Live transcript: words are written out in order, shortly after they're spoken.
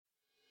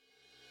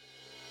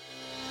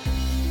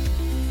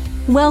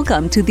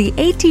Welcome to the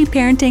AT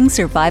Parenting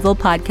Survival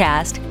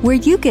Podcast, where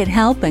you get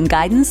help and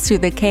guidance through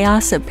the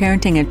chaos of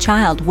parenting a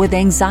child with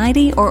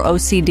anxiety or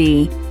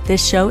OCD.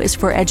 This show is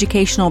for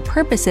educational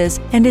purposes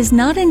and is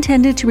not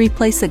intended to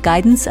replace the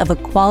guidance of a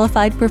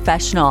qualified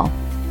professional.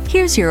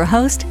 Here's your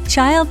host,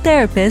 child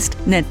therapist,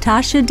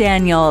 Natasha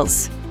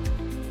Daniels.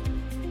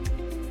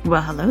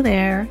 Well, hello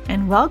there,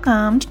 and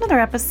welcome to another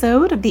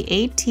episode of the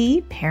AT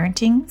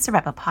Parenting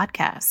Survival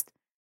Podcast.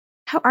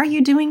 How are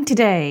you doing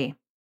today?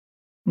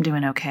 I'm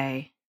doing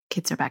okay.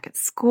 Kids are back at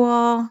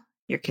school.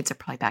 Your kids are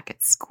probably back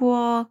at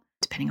school,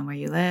 depending on where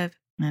you live,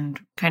 and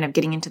kind of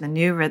getting into the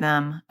new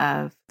rhythm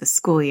of the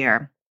school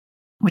year,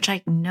 which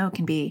I know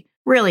can be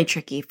really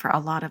tricky for a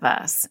lot of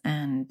us.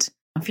 And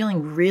I'm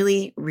feeling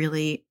really,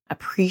 really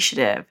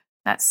appreciative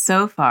that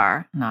so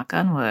far, knock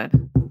on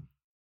wood,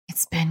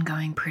 it's been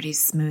going pretty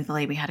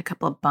smoothly. We had a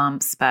couple of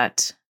bumps,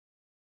 but,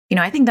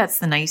 I think that's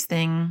the nice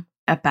thing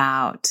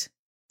about,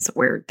 it's a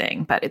weird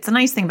thing, but it's a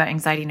nice thing about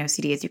anxiety and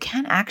OCD is you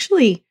can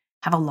actually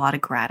have a lot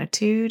of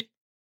gratitude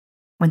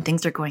when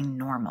things are going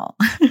normal.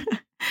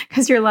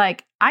 Because you're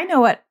like, I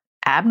know what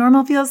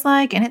abnormal feels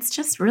like, and it's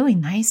just really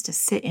nice to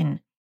sit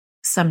in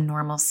some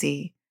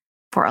normalcy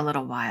for a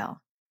little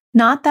while.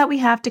 Not that we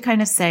have to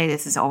kind of say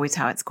this is always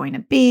how it's going to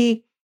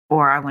be,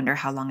 or I wonder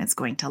how long it's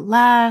going to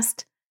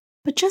last,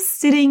 but just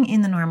sitting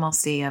in the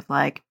normalcy of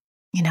like,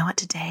 you know what,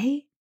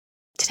 today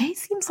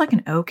seems like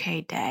an okay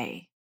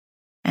day.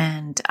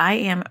 And I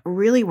am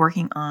really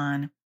working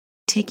on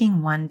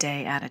taking one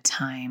day at a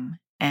time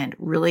and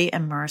really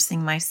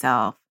immersing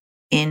myself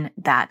in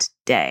that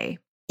day.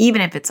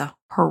 Even if it's a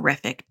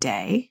horrific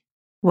day,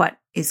 what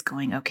is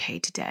going okay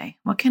today?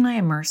 What can I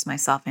immerse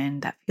myself in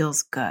that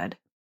feels good?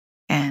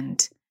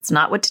 And it's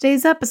not what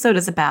today's episode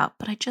is about,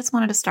 but I just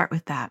wanted to start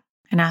with that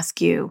and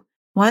ask you,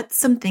 what's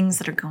some things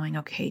that are going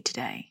okay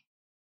today?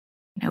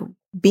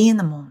 Be in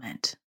the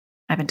moment.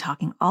 I've been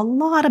talking a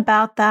lot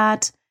about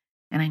that.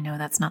 And I know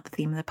that's not the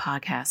theme of the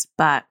podcast,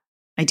 but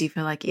I do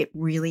feel like it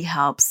really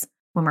helps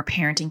when we're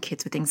parenting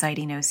kids with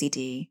anxiety and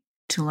OCD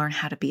to learn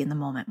how to be in the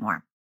moment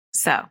more.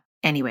 So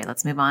anyway,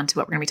 let's move on to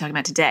what we're going to be talking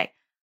about today.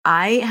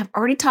 I have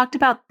already talked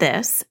about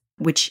this,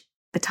 which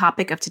the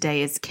topic of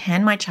today is,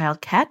 can my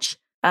child catch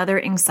other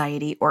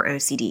anxiety or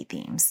OCD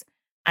themes?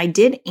 I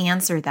did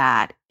answer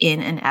that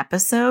in an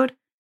episode,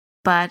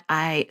 but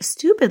I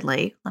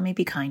stupidly, let me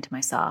be kind to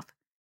myself,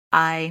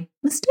 I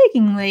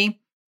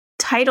mistakenly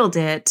titled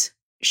it,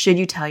 should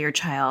you tell your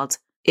child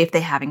if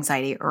they have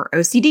anxiety or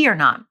OCD or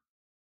not?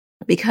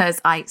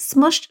 Because I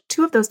smushed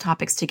two of those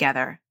topics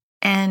together.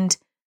 And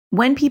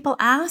when people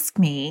ask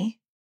me,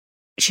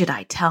 should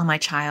I tell my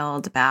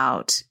child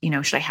about,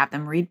 should I have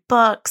them read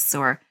books,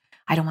 or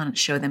I don't want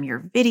to show them your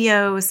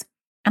videos?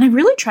 And I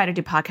really try to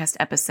do podcast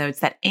episodes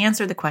that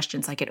answer the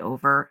questions I get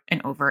over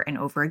and over and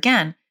over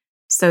again,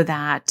 so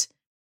that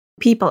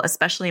people,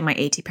 especially in my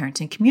AT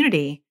parenting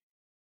community,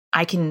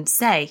 I can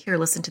say, here,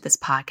 listen to this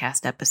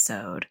podcast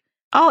episode.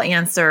 I'll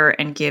answer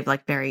and give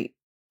very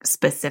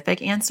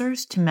specific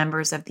answers to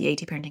members of the AT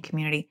parenting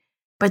community,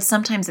 but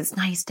sometimes it's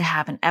nice to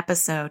have an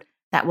episode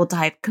that will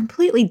dive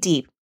completely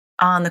deep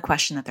on the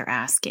question that they're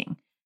asking.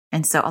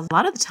 And so a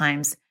lot of the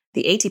times,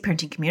 the AT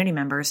parenting community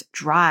members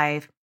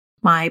drive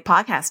my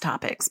podcast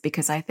topics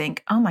because I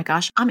think, oh my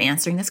gosh, I'm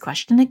answering this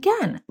question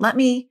again. Let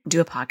me do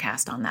a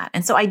podcast on that.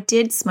 And so I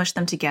did smush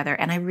them together,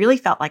 and I really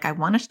felt like I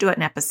wanted to do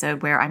an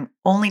episode where I'm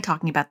only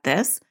talking about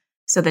this,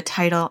 so the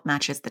title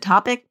matches the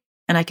topic,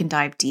 and I can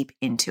dive deep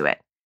into it.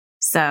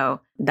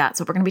 So that's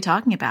what we're going to be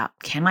talking about.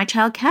 Can my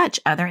child catch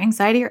other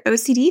anxiety or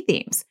OCD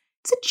themes?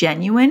 It's a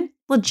genuine,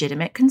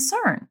 legitimate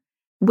concern,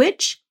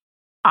 which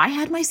I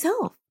had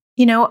myself.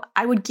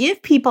 I would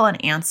give people an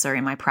answer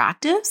in my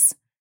practice.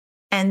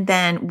 And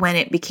then when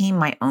it became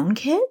my own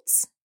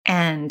kids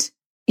and,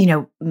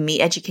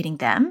 me educating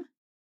them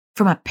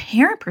from a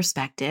parent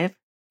perspective,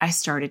 I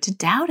started to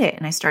doubt it.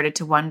 And I started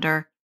to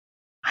wonder,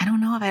 I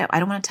don't know if I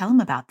don't want to tell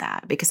him about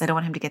that because I don't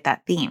want him to get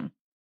that theme.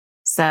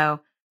 So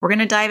we're going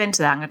to dive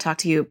into that. I'm going to talk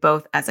to you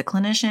both as a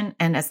clinician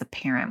and as a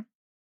parent.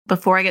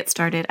 Before I get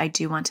started, I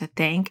do want to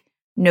thank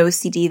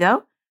NoCD,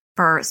 though,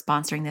 for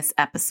sponsoring this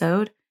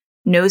episode.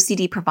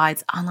 NoCD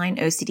provides online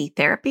OCD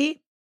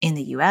therapy in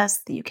the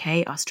US, the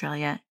UK,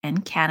 Australia,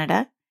 and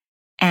Canada.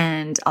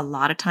 And a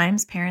lot of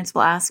times parents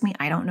will ask me,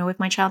 I don't know if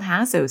my child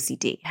has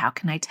OCD. How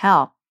can I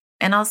tell?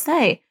 And I'll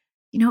say,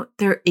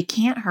 it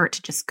can't hurt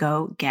to just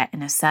go get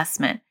an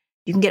assessment.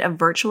 You can get a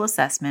virtual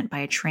assessment by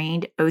a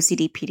trained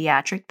OCD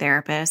pediatric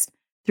therapist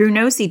through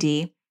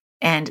NoCD.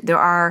 And there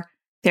are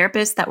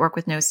therapists that work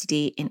with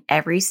NoCD in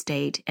every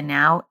state and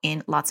now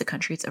in lots of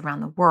countries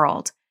around the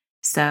world.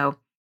 So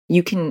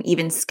you can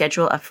even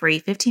schedule a free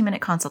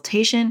 15-minute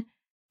consultation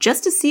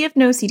just to see if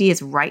NoCD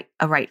is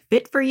a right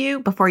fit for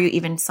you before you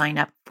even sign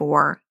up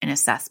for an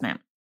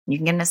assessment. You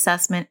can get an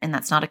assessment, and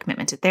that's not a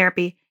commitment to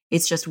therapy.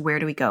 It's just, where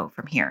do we go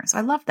from here? So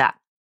I love that.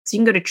 So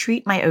you can go to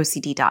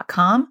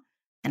treatmyocd.com,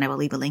 and I will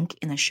leave a link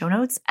in the show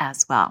notes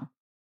as well.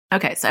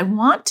 Okay, so I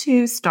want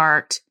to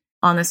start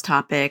on this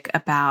topic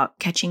about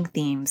catching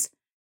themes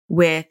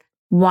with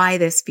why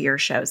this fear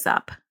shows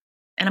up.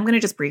 And I'm going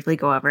to just briefly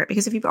go over it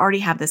because if you already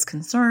have this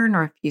concern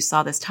or if you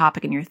saw this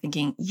topic and you're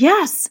thinking,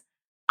 yes,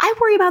 I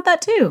worry about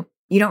that too,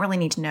 you don't really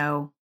need to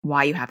know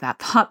why you have that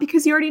thought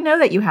because you already know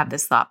that you have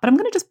this thought. But I'm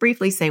going to just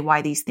briefly say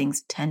why these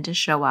things tend to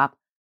show up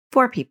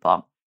for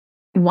people.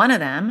 One of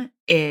them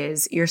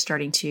is you're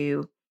starting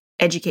to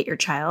educate your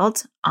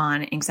child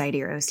on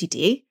anxiety or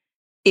OCD.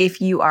 If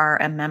you are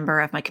a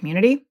member of my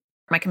community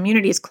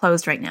is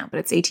closed right now, but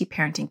it's AT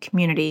Parenting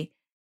Community.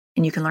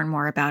 And you can learn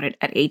more about it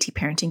at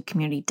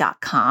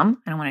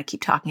atparentingcommunity.com. I don't want to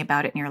keep talking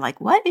about it. And you're like,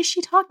 what is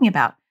she talking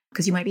about?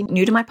 Because you might be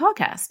new to my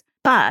podcast.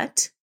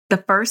 But the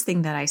first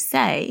thing that I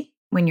say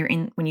when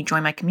you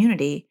join my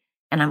community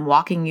and I'm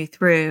walking you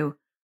through,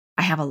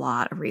 I have a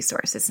lot of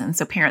resources. And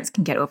so parents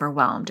can get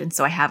overwhelmed. And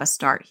so I have a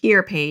start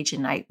here page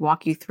and I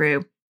walk you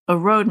through a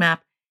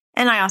roadmap.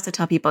 And I also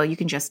tell people you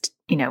can just,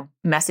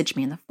 message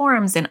me in the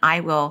forums and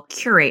I will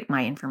curate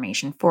my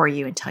information for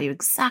you and tell you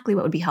exactly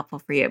what would be helpful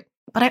for you.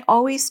 But I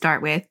always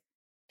start with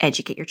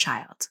educate your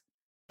child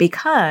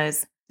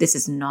because this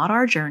is not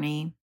our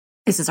journey.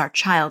 This is our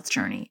child's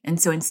journey. And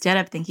so instead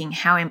of thinking,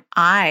 how am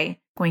I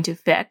going to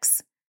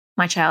fix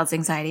my child's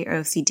anxiety or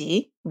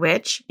OCD,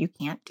 which you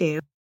can't do.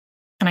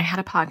 And I had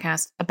a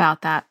podcast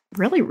about that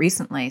really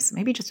recently, so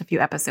maybe just a few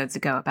episodes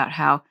ago, about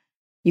how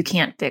you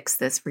can't fix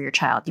this for your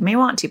child. You may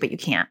want to, but you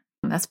can't.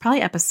 That's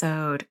probably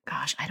episode,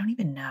 I don't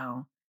even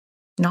know.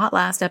 Not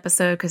last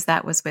episode, because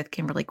that was with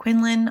Kimberly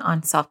Quinlan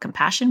on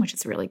self-compassion, which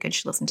is really good. You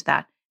should listen to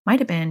that. Might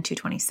have been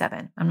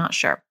 227. I'm not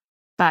sure.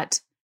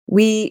 But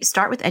we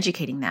start with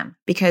educating them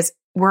because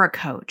we're a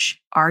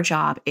coach. Our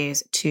job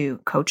is to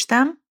coach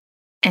them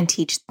and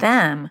teach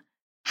them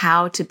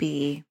how to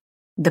be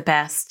the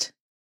best,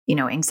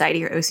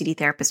 anxiety or OCD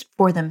therapist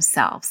for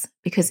themselves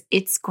because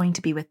it's going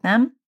to be with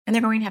them and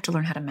they're going to have to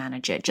learn how to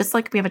manage it. Just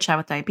like if we have a child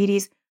with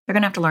diabetes, they're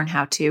going to have to learn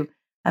how to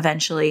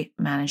eventually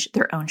manage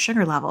their own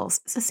sugar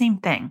levels. It's the same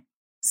thing.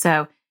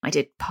 So I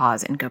did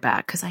pause and go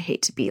back because I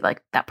hate to be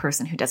like that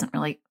person who doesn't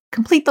really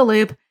complete the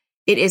loop.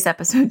 It is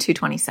episode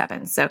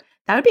 227. So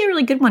that would be a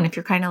really good one if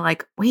you're kind of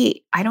like,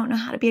 wait, I don't know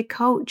how to be a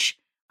coach.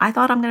 I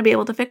thought I'm going to be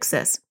able to fix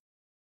this.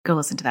 Go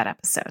listen to that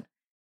episode.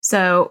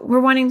 So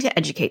we're wanting to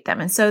educate them.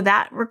 And so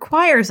that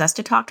requires us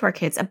to talk to our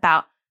kids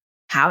about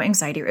how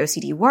anxiety or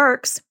OCD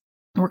works.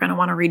 We're going to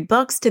want to read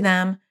books to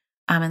them.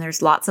 And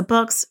there's lots of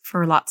books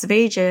for lots of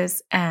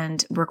ages.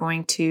 And we're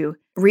going to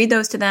read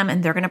those to them.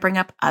 And they're going to bring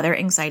up other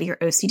anxiety or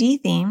OCD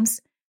themes.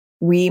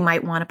 We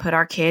might want to put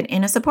our kid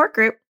in a support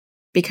group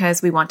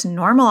because we want to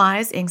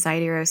normalize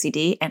anxiety or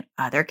OCD. And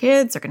other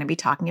kids are going to be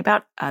talking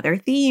about other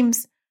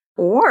themes.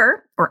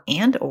 Or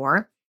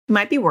you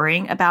might be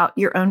worrying about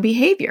your own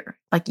behavior.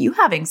 Like you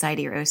have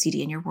anxiety or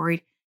OCD and you're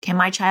worried, can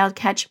my child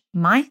catch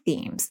my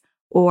themes?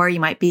 Or you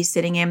might be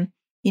sitting in,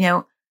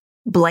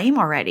 blame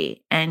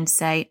already and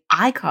say,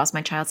 I caused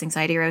my child's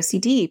anxiety or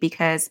OCD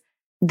because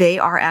they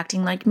are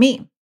acting like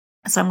me.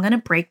 So I'm going to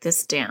break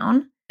this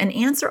down and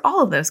answer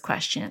all of those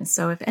questions.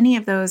 So if any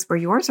of those were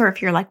yours, or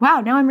if you're like,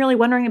 wow, now I'm really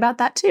wondering about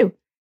that too,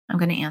 I'm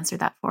going to answer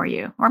that for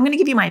you. Or I'm going to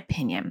give you my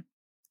opinion.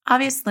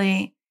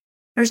 Obviously,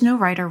 there's no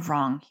right or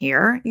wrong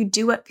here. You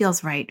do what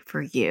feels right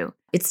for you.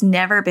 It's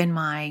never been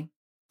my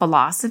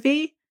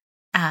philosophy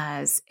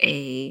as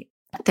a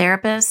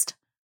therapist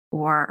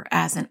or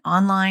as an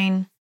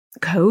online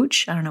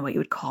coach. I don't know what you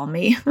would call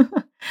me,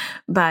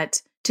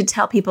 but to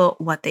tell people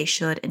what they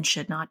should and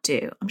should not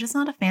do. I'm just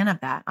not a fan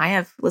of that. I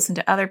have listened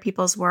to other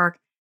people's work,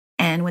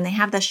 and when they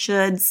have the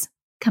shoulds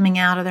coming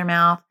out of their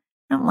mouth,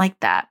 I don't like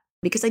that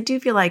because I do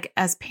feel like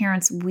as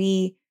parents,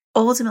 we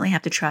ultimately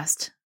have to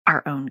trust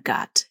our own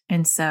gut.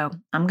 And so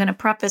I'm going to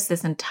preface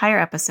this entire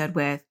episode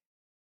with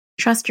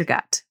trust your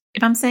gut.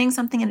 If I'm saying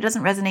something and it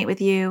doesn't resonate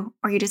with you,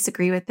 or you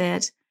disagree with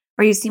it,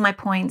 or you see my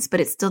points, but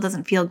it still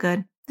doesn't feel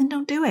good, then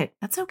don't do it.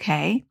 That's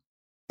okay.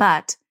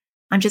 But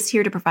I'm just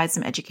here to provide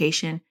some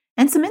education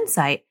and some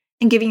insight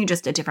and giving you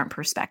just a different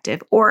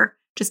perspective or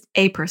just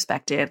a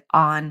perspective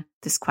on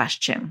this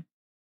question.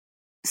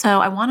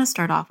 So I want to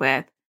start off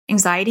with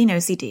anxiety and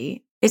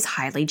OCD is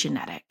highly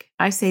genetic.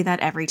 I say that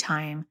every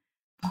time.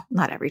 Well,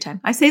 not every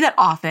time. I say that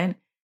often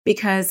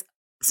because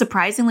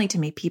surprisingly to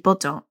me, people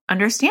don't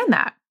understand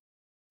that.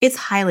 It's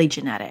highly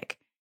genetic.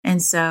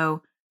 And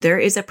so there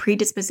is a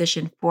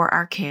predisposition for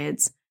our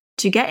kids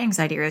to get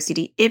anxiety or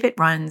OCD if it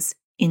runs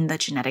in the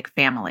genetic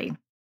family.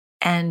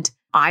 And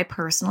I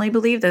personally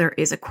believe that there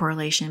is a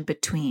correlation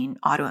between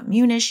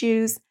autoimmune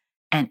issues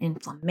and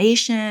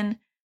inflammation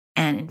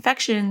and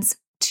infections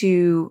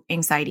to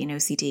anxiety and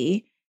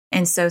OCD.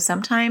 And so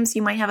sometimes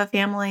you might have a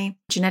family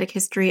genetic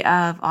history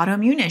of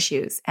autoimmune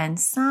issues and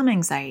some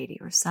anxiety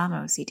or some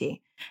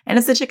OCD. And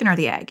it's the chicken or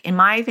the egg. In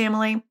my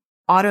family,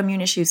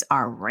 autoimmune issues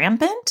are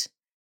rampant.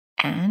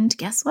 And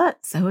guess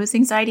what? So is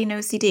anxiety and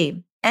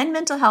OCD and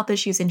mental health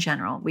issues in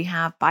general. We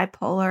have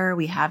bipolar,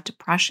 we have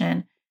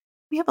depression.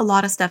 We have a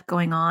lot of stuff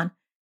going on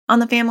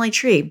the family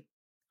tree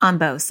on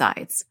both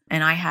sides.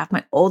 And I have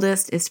my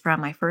oldest is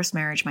from my first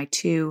marriage. My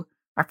two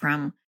are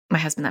from my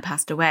husband that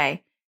passed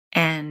away.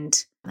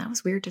 And that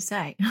was weird to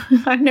say.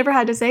 I've never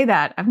had to say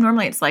that.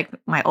 Normally it's like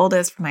my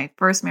oldest from my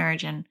first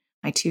marriage and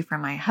my two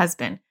from my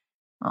husband.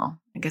 Well,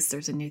 I guess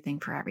there's a new thing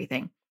for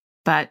everything.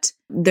 But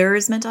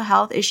there's mental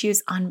health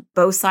issues on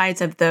both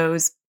sides of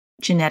those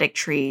genetic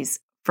trees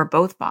for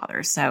both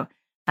fathers. So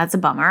that's a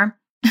bummer.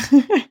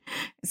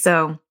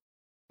 So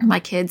my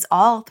kids,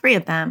 all three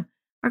of them,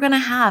 are going to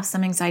have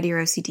some anxiety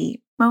or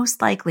OCD,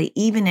 most likely,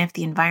 even if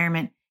the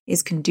environment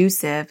is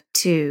conducive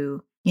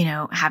to,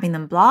 having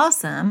them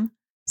blossom.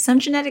 Some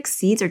genetic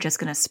seeds are just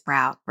going to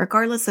sprout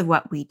regardless of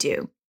what we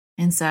do.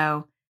 And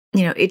so,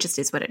 it just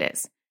is what it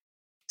is.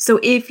 So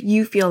if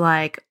you feel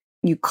like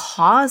you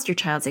caused your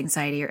child's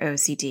anxiety or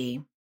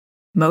OCD,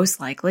 most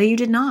likely you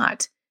did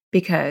not,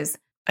 because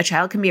a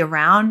child can be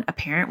around a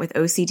parent with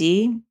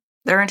OCD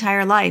their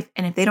entire life.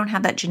 And if they don't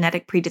have that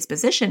genetic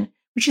predisposition,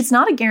 which is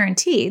not a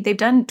guarantee, they've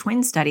done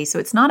twin studies, so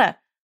it's not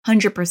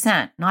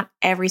 100%. Not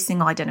every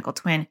single identical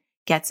twin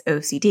gets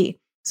OCD.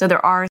 So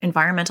there are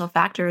environmental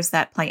factors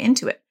that play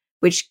into it,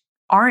 which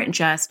aren't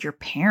just your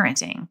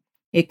parenting.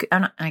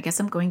 I guess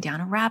I'm going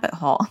down a rabbit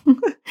hole.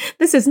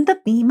 This isn't the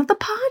theme of the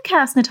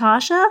podcast,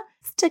 Natasha.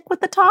 Stick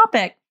with the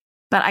topic.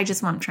 But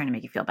I'm trying to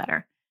make you feel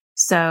better.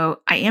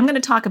 So I am going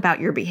to talk about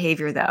your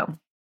behavior, though,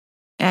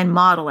 and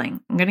modeling.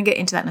 I'm going to get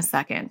into that in a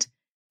second.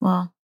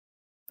 Well,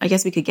 I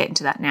guess we could get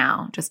into that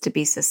now, just to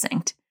be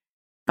succinct.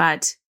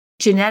 But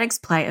genetics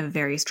play a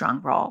very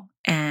strong role.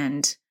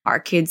 And our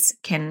kids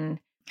can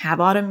have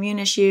autoimmune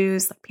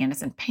issues like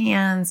PANDAS and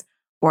PANS,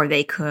 or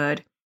they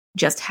could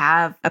just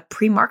have a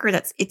pre-marker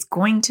it's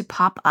going to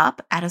pop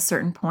up at a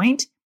certain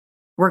point,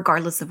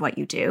 regardless of what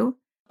you do.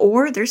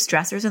 Or there's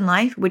stressors in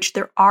life, which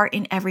there are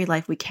in every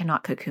life. We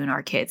cannot cocoon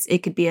our kids.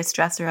 It could be a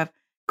stressor of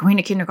going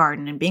to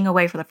kindergarten and being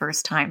away for the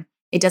first time.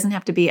 It doesn't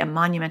have to be a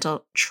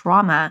monumental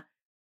trauma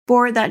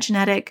for that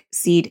genetic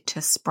seed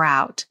to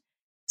sprout.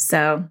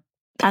 So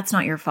that's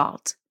not your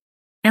fault.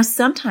 Now,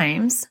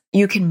 sometimes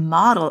you can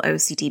model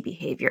OCD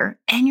behavior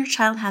and your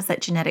child has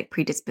that genetic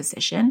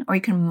predisposition, or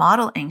you can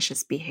model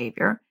anxious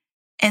behavior.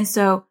 And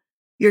so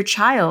your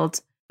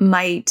child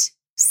might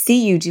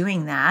see you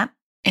doing that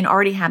and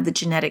already have the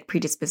genetic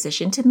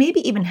predisposition to maybe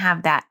even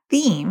have that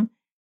theme,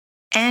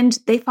 and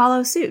they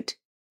follow suit.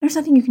 There's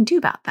nothing you can do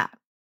about that.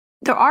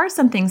 There are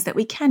some things that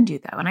we can do,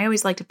 though, and I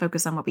always like to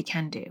focus on what we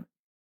can do.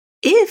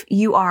 If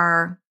you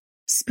are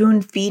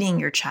spoon-feeding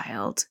your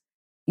child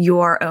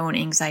your own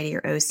anxiety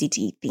or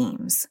OCD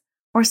themes,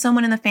 or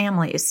someone in the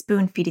family is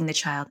spoon-feeding the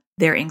child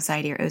their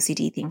anxiety or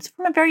OCD themes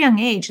from a very young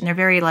age, and they're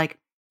very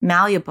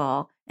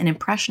malleable and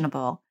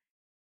impressionable,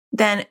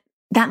 then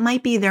that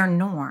might be their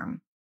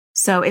norm.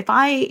 So if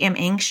I am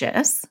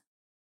anxious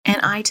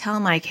and I tell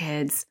my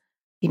kids,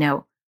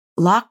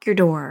 lock your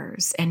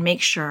doors and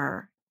make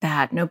sure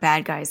that no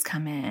bad guys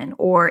come in,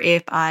 or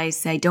if I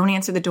say, don't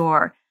answer the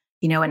door,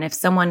 and if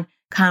someone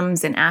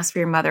comes and asks for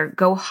your mother,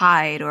 go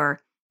hide,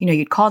 or,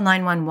 you'd call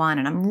 911,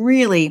 and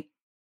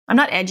I'm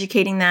not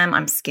educating them,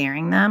 I'm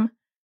scaring them.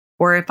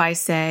 Or if I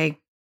say,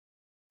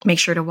 make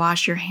sure to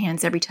wash your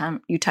hands every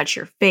time you touch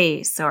your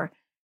face, or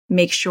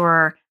make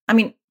sure,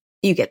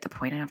 you get the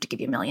point. I don't have to give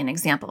you a million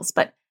examples,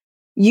 but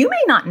you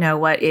may not know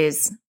what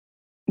is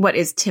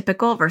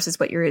typical versus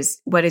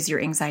what is your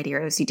anxiety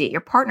or OCD.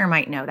 Your partner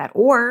might know that.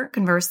 Or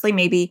conversely,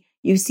 maybe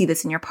you see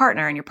this in your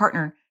partner, and your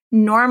partner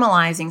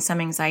normalizing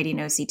some anxiety and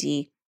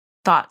OCD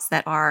thoughts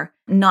that are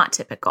not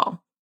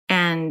typical.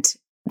 And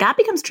that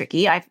becomes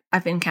tricky. I've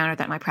encountered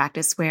that in my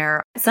practice,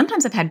 where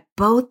sometimes I've had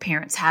both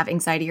parents have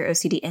anxiety or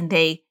OCD and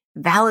they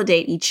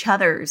validate each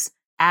other's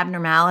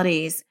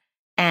abnormalities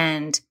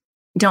and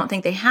don't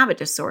think they have a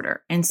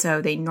disorder. And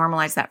so they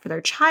normalize that for their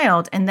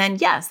child. And then,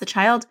 yes, the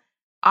child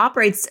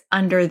operates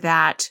under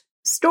that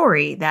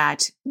story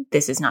that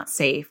this is not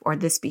safe, or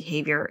this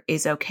behavior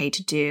is okay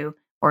to do,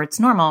 or it's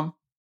normal.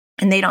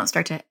 And they don't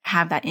start to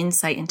have that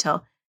insight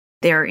until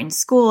they're in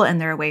school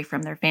and they're away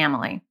from their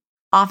family.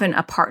 Often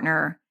a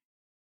partner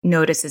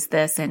notices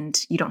this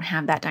and you don't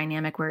have that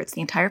dynamic where it's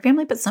the entire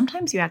family, but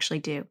sometimes you actually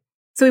do.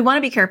 So we want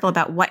to be careful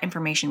about what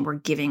information we're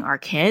giving our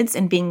kids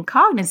and being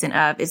cognizant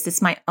of, is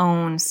this my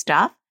own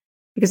stuff?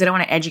 Because I don't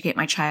want to educate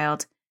my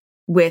child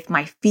with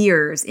my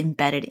fears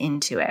embedded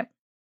into it.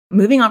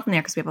 Moving on from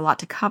there, because we have a lot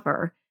to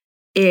cover,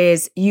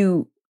 is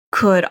you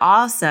could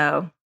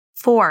also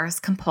force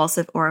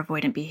compulsive or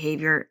avoidant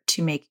behavior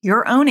to make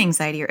your own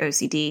anxiety or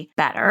OCD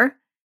better.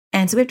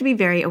 And so we have to be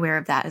very aware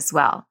of that as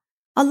well.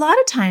 A lot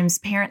of times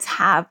parents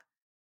have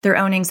their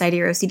own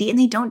anxiety or OCD and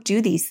they don't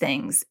do these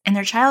things, and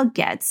their child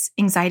gets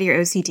anxiety or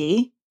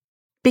OCD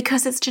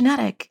because it's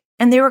genetic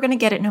and they were going to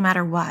get it no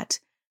matter what.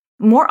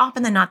 More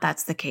often than not,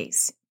 that's the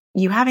case.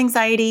 You have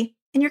anxiety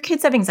and your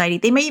kids have anxiety.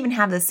 They may even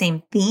have the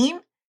same theme,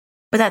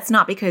 but that's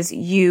not because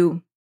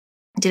you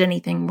did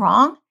anything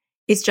wrong.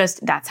 It's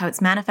just that's how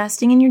it's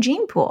manifesting in your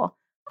gene pool.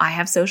 I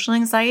have social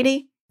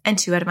anxiety, and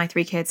 2 out of my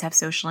 3 kids have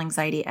social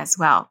anxiety as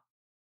well.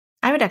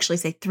 I would actually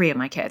say 3 of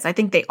my kids. I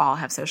think they all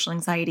have social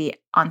anxiety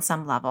on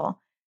some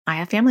level. I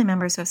have family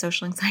members who have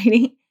social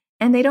anxiety,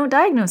 and they don't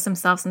diagnose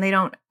themselves and they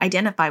don't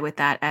identify with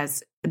that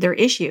as their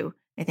issue.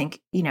 I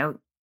think,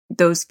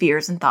 those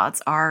fears and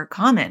thoughts are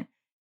common.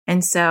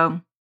 And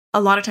so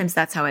a lot of times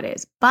that's how it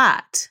is.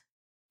 But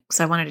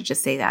So I wanted to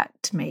just say that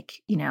to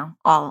make,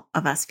 all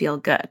of us feel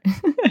good.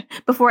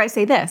 Before I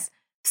say this,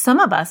 some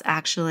of us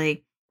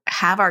actually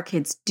have our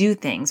kids do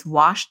things,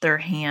 wash their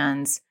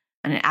hands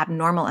an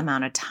abnormal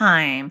amount of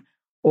time,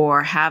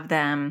 or have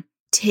them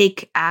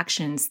take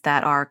actions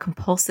that are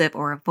compulsive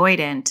or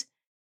avoidant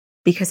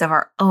because of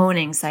our own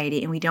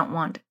anxiety. And we don't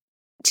want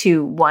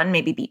to, one,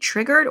 maybe be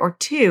triggered, or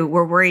two,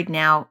 we're worried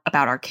now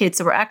about our kids.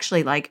 So we're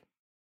actually like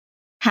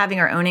having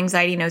our own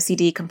anxiety and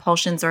OCD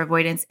compulsions or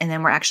avoidance, and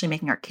then we're actually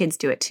making our kids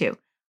do it too.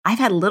 I've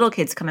had little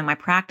kids come in my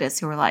practice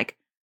who were like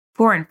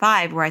 4 and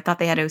 5, where I thought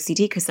they had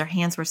OCD because their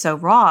hands were so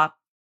raw.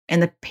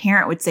 And the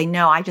parent would say,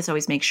 no, I just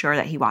always make sure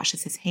that he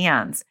washes his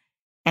hands.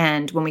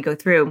 And when we go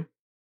through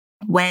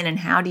when and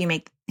how do you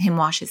make him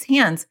wash his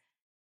hands,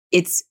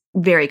 it's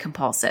very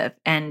compulsive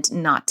and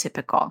not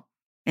typical.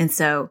 And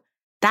so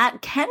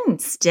that can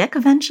stick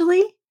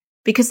eventually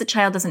because the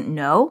child doesn't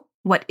know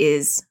what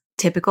is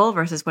typical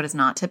versus what is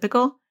not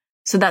typical.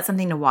 So that's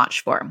something to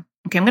watch for.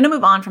 Okay, I'm going to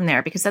move on from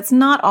there because that's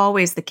not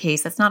always the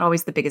case. That's not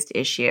always the biggest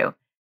issue.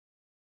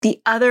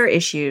 The other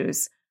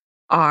issues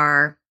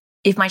are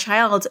if my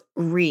child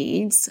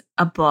reads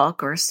a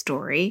book or a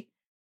story,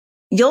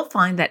 you'll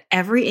find that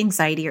every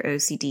anxiety or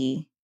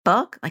OCD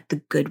book, like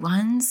the good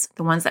ones,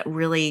 the ones that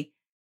really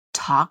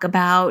talk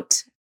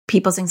about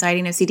people's anxiety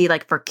and OCD,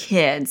 like for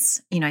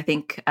kids, I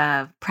think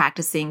of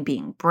Practicing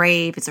Being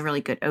Brave. It's a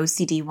really good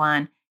OCD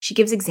one. She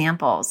gives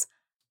examples.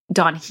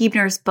 Dawn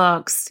Huebner's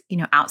books,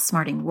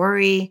 Outsmarting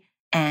Worry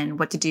and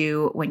What to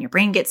Do When Your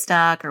Brain Gets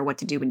Stuck or What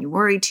to Do When You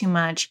Worry Too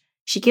Much.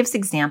 She gives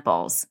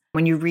examples.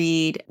 When you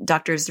read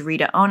Dr.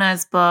 Zarita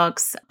Ona's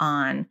books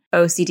on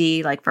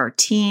OCD, like for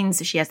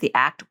teens, she has the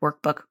ACT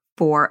workbook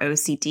for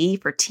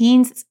OCD for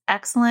teens. It's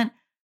excellent.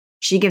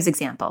 She gives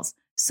examples.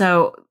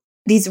 So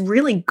these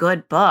really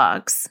good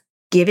books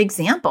give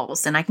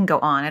examples, and I can go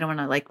on. I don't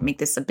want to make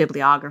this a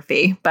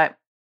bibliography, but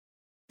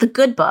the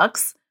good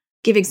books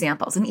give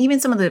examples. And even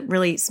some of the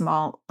really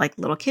small,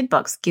 little kid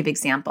books give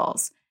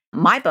examples.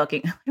 My book,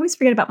 I always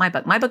forget about my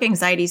book. My book,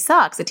 Anxiety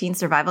Sucks, A Teen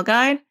Survival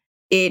Guide.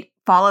 It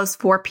follows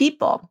 4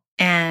 people.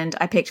 And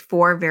I picked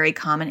 4 very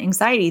common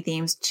anxiety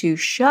themes to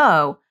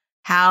show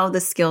how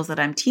the skills that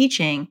I'm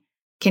teaching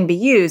can be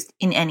used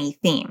in any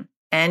theme.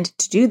 And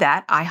to do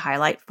that, I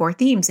highlight 4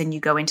 themes, and you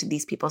go into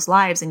these people's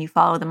lives and you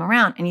follow them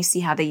around and you see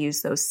how they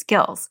use those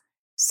skills.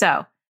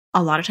 So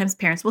a lot of times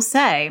parents will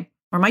say,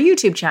 or my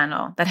YouTube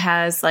channel that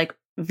has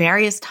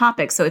various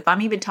topics. So if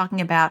I'm even talking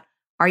about,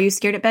 are you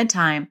scared at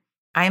bedtime?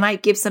 I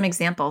might give some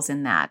examples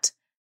in that.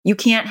 You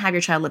can't have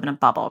your child live in a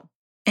bubble.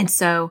 And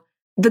so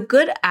the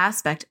good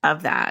aspect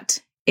of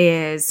that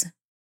is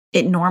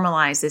it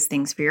normalizes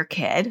things for your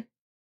kid.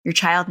 Your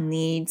child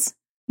needs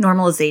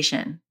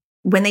normalization.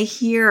 When they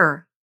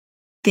hear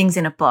things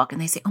in a book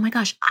and they say, oh my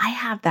gosh, I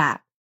have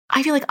that.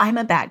 I feel like I'm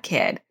a bad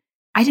kid.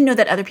 I didn't know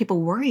that other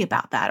people worry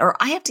about that, or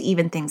I have to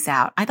even things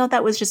out. I thought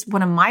that was just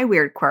one of my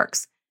weird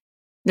quirks.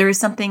 There is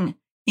something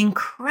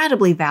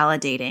incredibly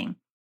validating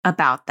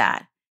about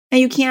that. Now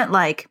you can't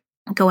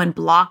go and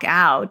block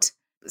out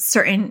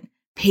certain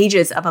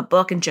pages of a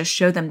book and just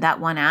show them that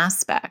one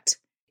aspect.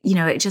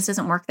 It just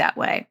doesn't work that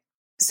way.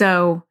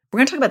 So we're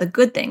going to talk about the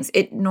good things.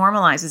 It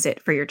normalizes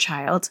it for your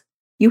child.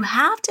 You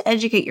have to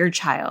educate your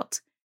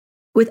child.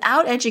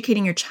 Without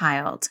educating your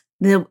child,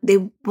 they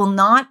will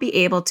not be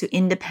able to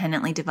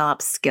independently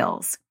develop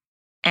skills.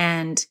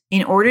 And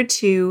in order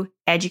to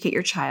educate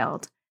your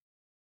child,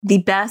 the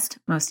best,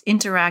 most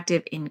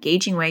interactive,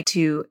 engaging way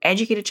to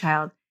educate a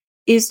child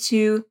is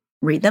to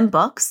read them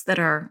books that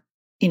are,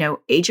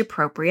 age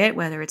appropriate,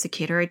 whether it's a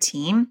kid or a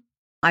teen.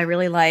 I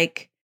really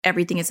like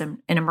Everything is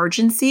an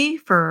Emergency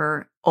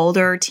for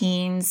older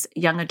teens,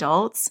 young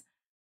adults,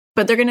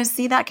 but they're going to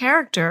see that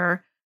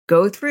character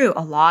go through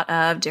a lot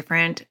of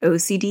different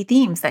OCD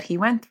themes that he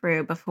went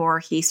through before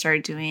he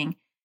started doing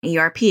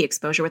ERP,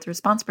 exposure with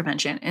response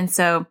prevention. And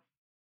so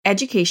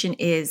education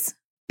is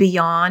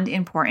beyond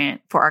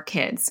important for our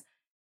kids.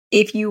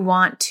 If you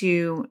want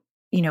to,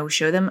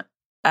 show them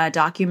a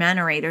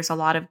documentary, there's a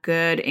lot of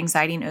good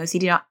anxiety and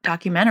OCD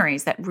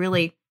documentaries that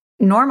really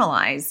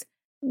normalize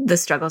the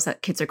struggles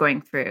that kids are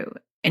going through.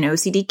 An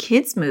OCD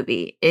kids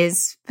movie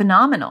is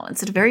phenomenal.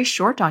 It's a very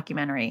short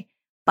documentary,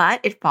 but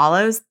it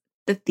follows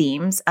the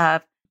themes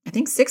of, I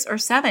think, 6 or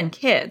 7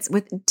 kids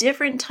with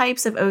different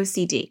types of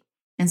OCD.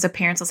 And so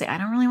parents will say, I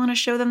don't really want to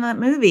show them that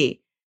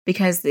movie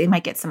because they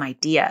might get some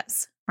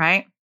ideas,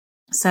 right?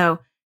 So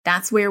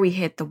that's where we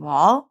hit the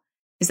wall,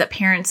 is that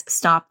parents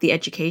stop the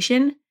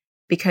education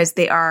because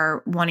they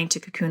are wanting to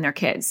cocoon their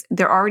kids.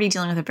 They're already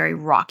dealing with a very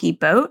rocky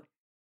boat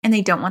and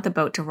they don't want the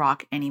boat to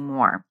rock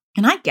anymore.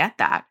 And I get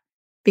that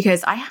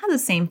because I had the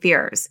same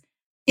fears.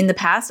 In the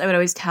past, I would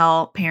always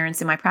tell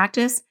parents in my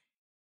practice,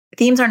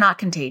 themes are not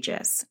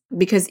contagious,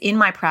 because in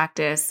my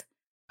practice,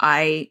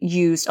 I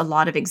used a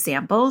lot of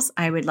examples.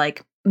 I would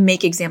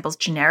make examples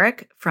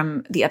generic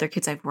from the other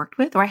kids I've worked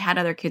with, or I had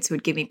other kids who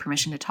would give me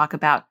permission to talk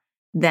about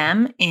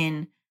them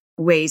in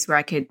ways where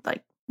I could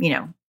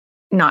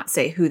not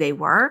say who they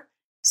were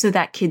so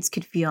that kids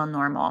could feel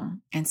normal.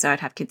 And so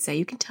I'd have kids say,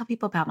 you can tell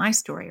people about my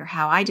story or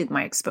how I did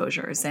my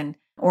exposures.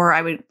 Or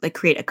I would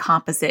create a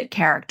composite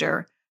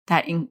character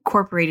that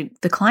incorporated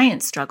the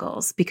client's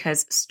struggles,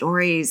 because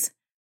stories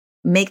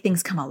make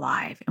things come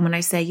alive. And when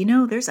I say,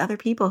 there's other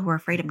people who are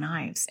afraid of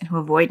knives and who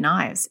avoid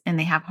knives, and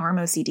they have harm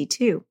OCD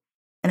too.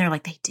 And they're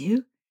like, they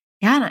do?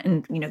 Yeah.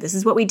 And, this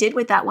is what we did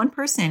with that one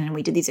person. And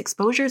we did these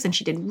exposures and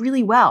she did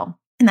really well.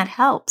 And that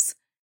helps.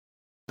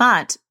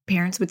 But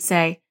parents would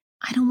say,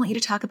 I don't want you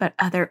to talk about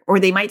or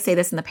they might say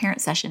this in the parent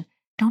session,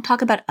 don't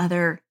talk about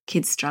other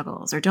kids'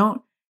 struggles, or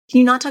can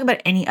you not talk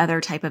about any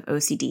other type of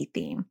OCD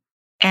theme?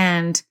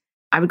 And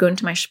I would go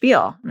into my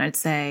spiel and I'd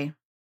say,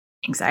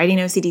 anxiety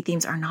and OCD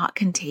themes are not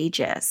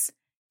contagious.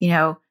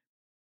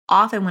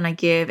 Often when I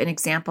give an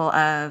example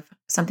of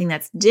something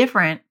that's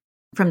different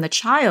from the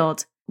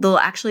child, they'll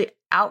actually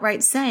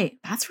outright say,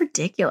 that's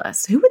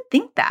ridiculous. Who would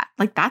think that?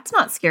 That's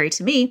not scary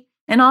to me.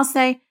 And I'll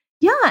say,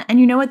 yeah.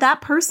 And you know what?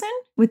 That person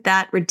with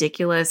that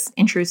ridiculous,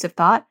 intrusive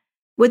thought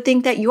would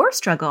think that your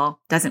struggle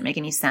doesn't make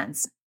any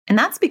sense. And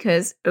that's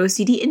because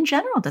OCD in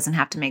general doesn't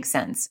have to make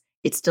sense.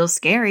 It's still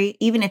scary,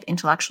 even if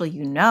intellectually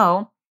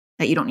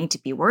that you don't need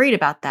to be worried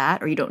about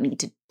that, or you don't need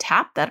to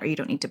tap that, or you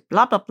don't need to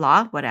blah, blah,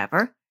 blah,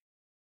 whatever.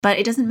 But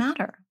it doesn't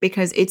matter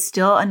because it's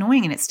still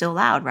annoying and it's still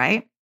loud,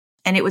 right?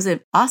 And it was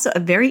also a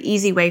very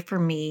easy way for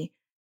me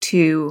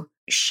to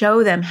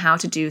show them how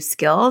to do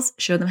skills,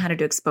 show them how to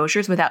do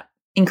exposures without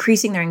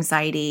increasing their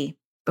anxiety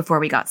before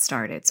we got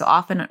started. So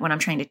often when I'm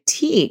trying to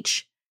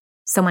teach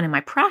someone in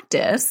my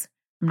practice,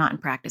 I'm not in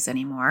practice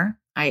anymore.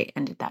 I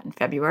ended that in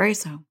February,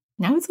 so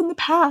now it's in the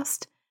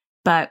past.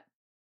 But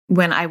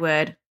when I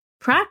would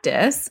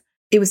practice,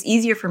 it was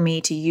easier for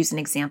me to use an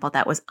example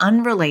that was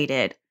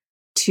unrelated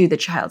to the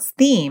child's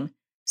theme,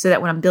 so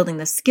that when I'm building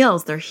the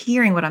skills, they're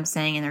hearing what I'm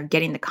saying and they're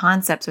getting the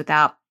concepts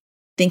without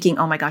thinking,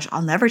 oh my gosh,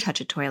 I'll never touch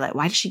a toilet.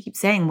 Why does she keep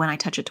saying when I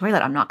touch a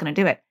toilet, I'm not going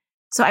to do it?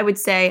 So I would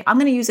say, I'm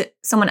going to use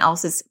someone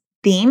else's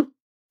theme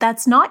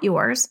that's not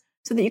yours,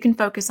 so that you can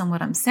focus on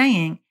what I'm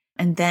saying.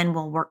 And then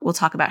we'll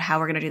talk about how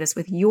we're going to do this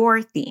with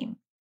your theme.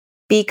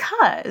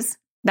 Because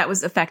that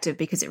was effective,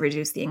 because it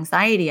reduced the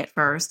anxiety at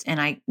first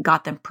and I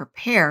got them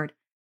prepared.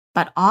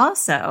 But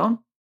also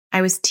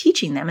I was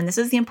teaching them, and this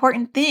is the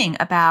important thing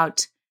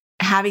about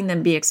having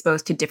them be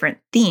exposed to different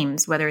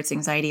themes, whether it's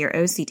anxiety or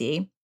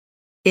OCD,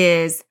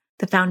 is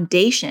the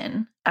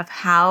foundation of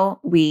how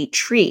we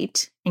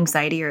treat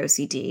anxiety or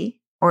OCD,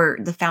 or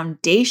the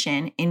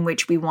foundation in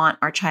which we want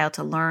our child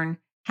to learn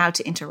how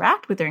to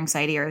interact with their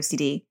anxiety or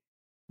OCD,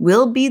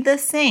 will be the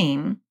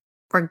same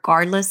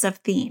regardless of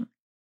theme.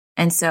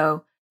 And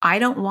so I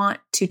don't want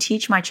to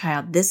teach my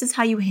child, this is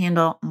how you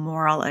handle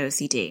moral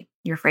OCD.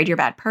 You're afraid you're a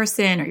bad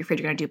person, or you're afraid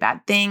you're going to do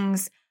bad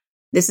things.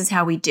 This is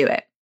how we do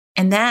it.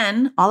 And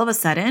then all of a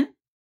sudden,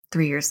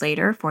 3 years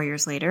later, 4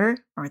 years later,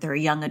 or they're a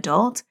young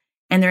adult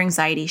and their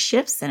anxiety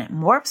shifts and it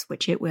morphs,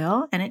 which it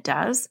will, and it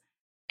does.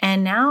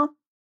 And now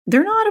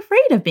they're not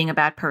afraid of being a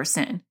bad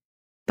person.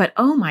 But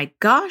oh my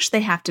gosh,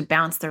 they have to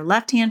bounce their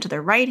left hand to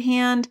their right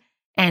hand,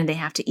 and they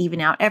have to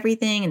even out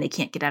everything, and they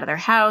can't get out of their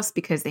house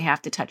because they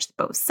have to touch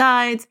both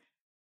sides.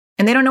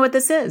 And they don't know what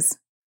this is.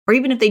 Or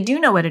even if they do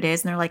know what it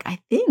is, and they're like, I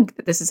think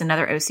that this is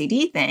another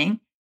OCD thing,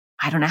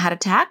 I don't know how to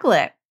tackle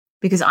it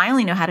because I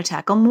only know how to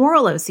tackle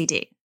moral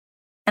OCD.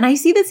 And I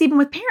see this even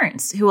with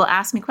parents who will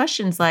ask me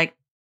questions like,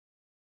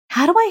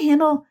 how do I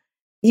handle,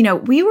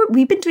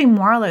 we've been doing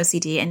moral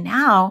OCD and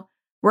now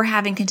we're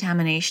having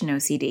contamination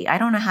OCD. I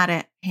don't know how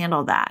to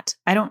handle that.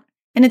 And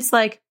it's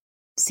like,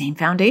 same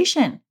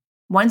foundation.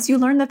 Once you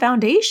learn the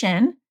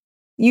foundation,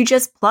 you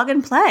just plug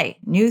and play.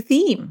 New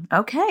theme.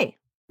 Okay.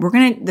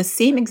 The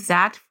same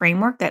exact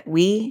framework that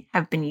we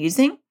have been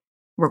using,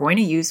 we're going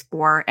to use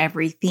for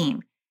every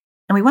theme.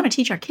 And we want to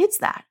teach our kids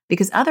that,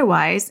 because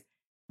otherwise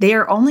they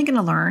are only going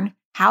to learn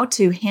how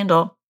to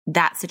handle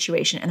that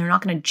situation and they're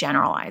not going to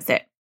generalize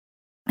it.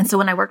 And so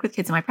when I work with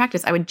kids in my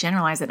practice, I would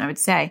generalize it and I would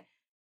say,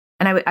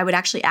 and I would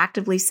actually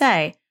actively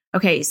say,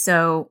 okay,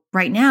 so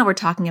right now we're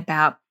talking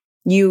about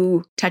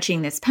you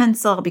touching this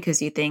pencil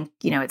because you think,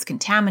 it's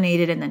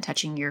contaminated, and then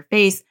touching your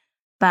face.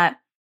 But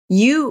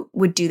you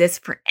would do this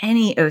for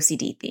any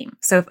OCD theme.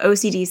 So if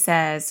OCD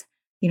says,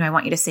 I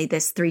want you to say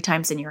this 3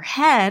 times in your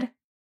head,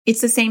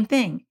 it's the same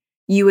thing.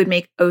 You would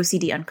make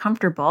OCD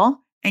uncomfortable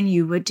and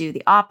you would do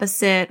the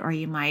opposite, or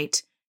you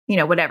might,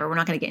 whatever. We're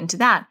not going to get into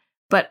that.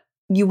 But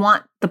you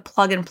want the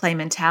plug and play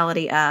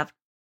mentality of,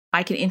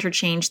 I can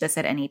interchange this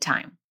at any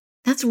time.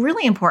 That's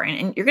really important.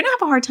 And you're going to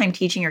have a hard time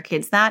teaching your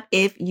kids that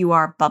if you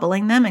are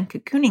bubbling them and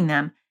cocooning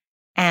them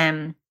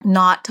and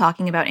not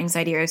talking about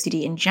anxiety or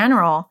OCD in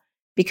general,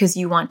 because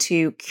you want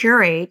to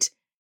curate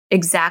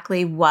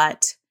exactly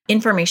what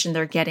information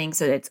they're getting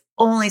so that it's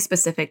only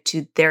specific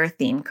to their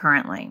theme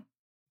currently.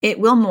 It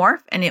will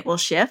morph and it will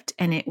shift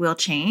and it will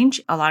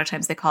change. A lot of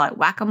times they call it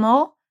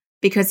whack-a-mole,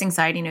 because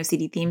anxiety and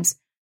OCD themes,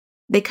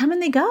 they come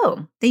and they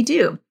go. They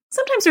do.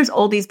 Sometimes there's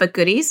oldies but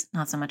goodies,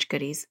 not so much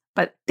goodies,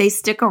 but they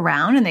stick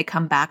around and they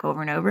come back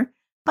over and over.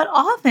 But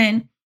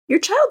often your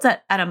child's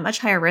at a much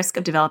higher risk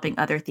of developing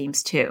other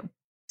themes too.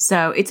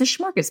 So it's a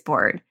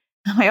smorgasbord.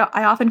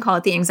 I often call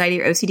it the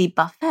anxiety or OCD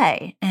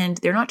buffet, and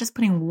they're not just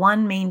putting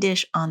one main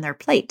dish on their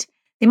plate.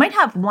 They might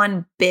have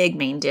one big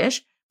main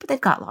dish, but they've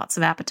got lots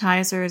of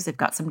appetizers. They've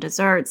got some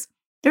desserts.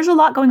 There's a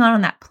lot going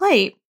on that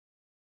plate,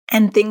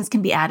 and things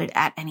can be added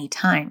at any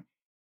time.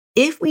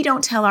 If we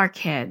don't tell our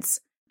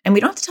kids, and we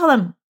don't have to tell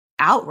them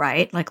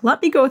outright, like,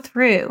 let me go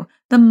through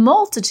the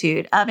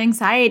multitude of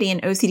anxiety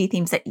and OCD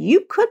themes that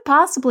you could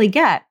possibly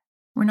get,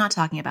 we're not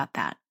talking about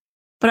that.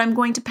 But I'm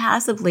going to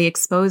passively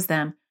expose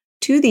them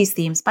to these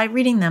themes by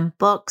reading them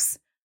books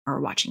or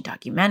watching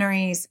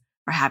documentaries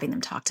or having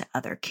them talk to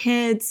other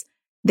kids.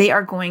 They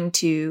are going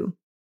to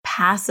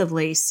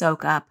passively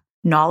soak up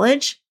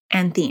knowledge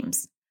and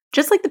themes.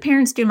 Just like the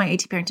parents do in my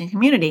AT parenting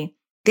community,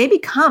 they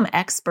become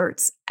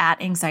experts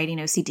at anxiety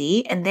and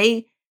OCD, and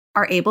they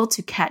are able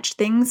to catch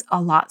things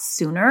a lot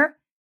sooner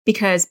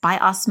because by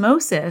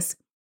osmosis,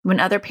 when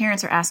other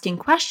parents are asking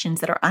questions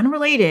that are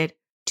unrelated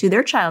to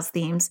their child's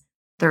themes,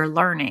 they're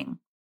learning.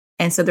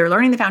 And so they're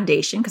learning the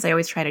foundation, because I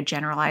always try to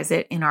generalize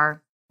it in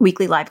our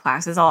weekly live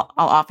classes. I'll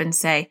often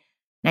say,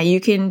 now you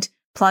can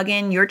plug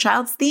in your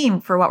child's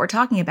theme for what we're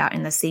talking about,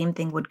 and the same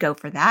thing would go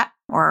for that.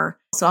 Or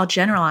so I'll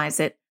generalize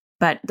it.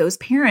 But those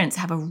parents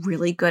have a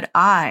really good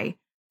eye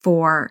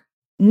for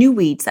new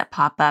weeds that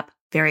pop up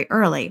very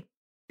early,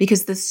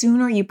 because the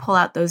sooner you pull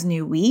out those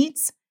new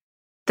weeds,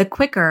 the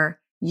quicker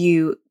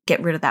you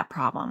get rid of that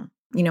problem.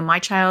 You know, my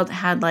child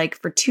had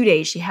for 2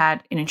 days, she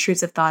had an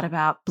intrusive thought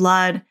about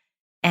blood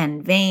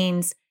and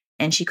veins,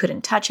 and she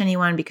couldn't touch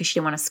anyone because she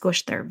didn't want to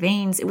squish their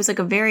veins. It was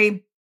a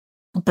very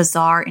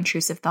bizarre,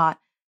 intrusive thought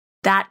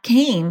that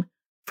came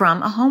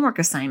from a homework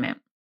assignment.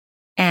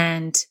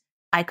 And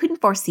I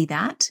couldn't foresee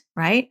that,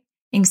 right?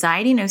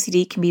 Anxiety and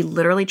OCD can be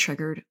literally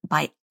triggered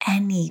by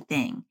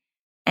anything.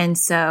 And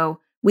so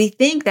we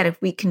think that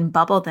if we can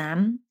bubble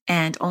them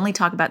and only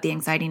talk about the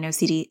anxiety and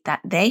OCD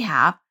that they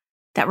have,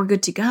 that we're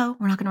good to go.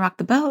 We're not going to rock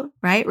the boat,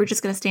 right? We're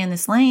just going to stay in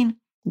this lane.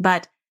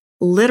 But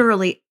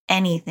literally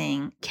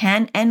anything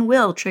can and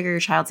will trigger your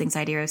child's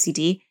anxiety or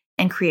OCD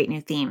and create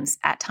new themes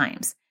at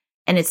times.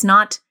 And it's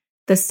not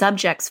the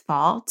subject's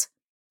fault.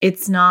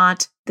 It's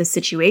not the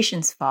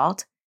situation's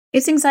fault.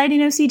 It's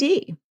anxiety and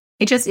OCD.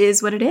 It just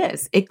is what it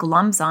is. It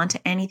glums onto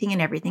anything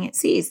and everything it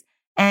sees.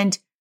 And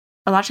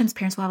a lot of times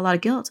parents will have a lot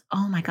of guilt.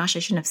 Oh my gosh, I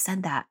shouldn't have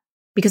said that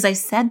because I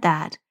said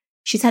that.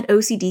 She's had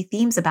OCD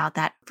themes about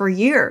that for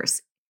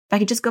years. If I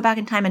could just go back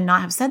in time and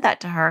not have said that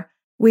to her,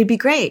 we'd be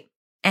great.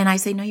 And I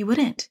say, no, you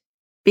wouldn't.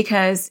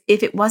 Because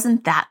if it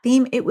wasn't that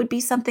theme, it would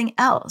be something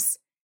else.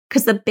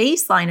 Because the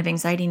baseline of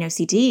anxiety and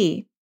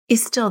OCD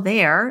is still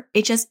there.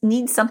 It just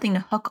needs something to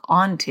hook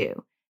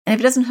onto. And if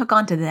it doesn't hook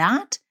onto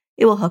that,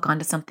 it will hook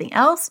onto something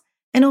else.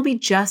 And it'll be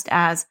just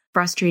as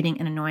frustrating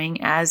and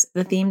annoying as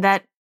the theme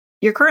that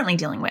you're currently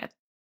dealing with.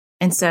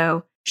 And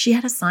so she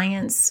had a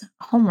science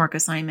homework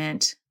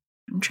assignment.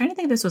 I'm trying to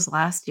think if this was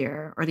last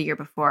year or the year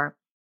before.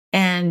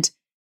 And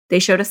they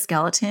showed a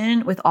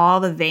skeleton with all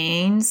the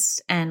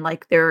veins and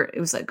it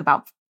was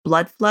about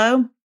blood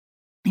flow,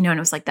 and it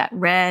was that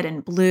red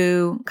and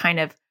blue kind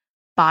of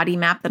body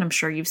map that I'm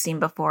sure you've seen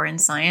before in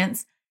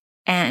science.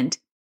 And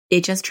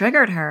it just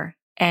triggered her.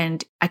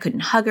 And I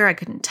couldn't hug her. I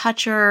couldn't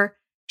touch her.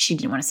 She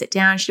didn't want to sit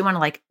down. She didn't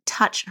want to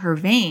touch her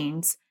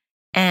veins.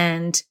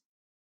 And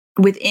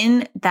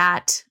within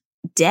that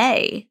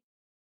day,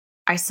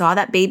 I saw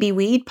that baby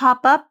weed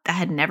pop up that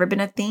had never been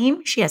a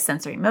theme. She has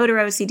sensory motor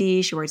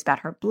OCD. She worries about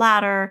her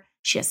bladder.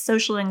 She has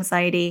social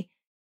anxiety.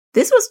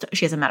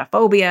 She has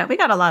emetophobia. We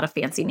got a lot of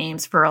fancy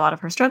names for a lot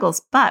of her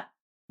struggles, but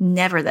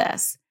never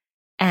this.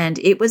 And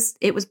it was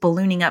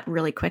ballooning up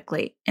really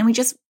quickly. And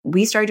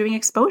we started doing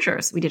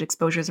exposures. We did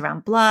exposures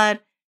around blood,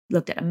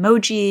 looked at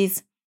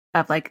emojis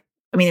of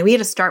we had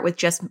to start with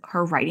just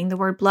her writing the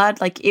word blood.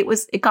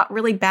 It got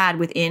really bad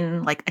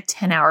within a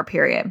 10-hour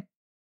period.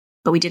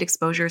 But we did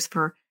exposures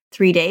for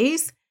 3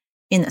 days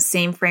in the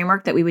same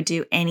framework that we would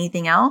do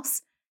anything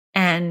else.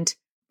 And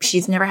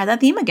she's never had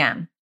that theme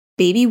again.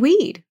 Baby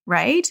weed,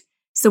 right?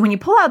 So when you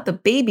pull out the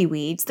baby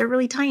weeds, they're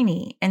really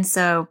tiny. And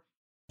so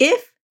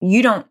if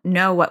you don't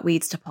know what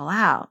weeds to pull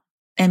out,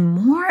 and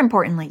more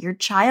importantly, your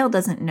child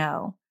doesn't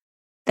know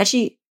that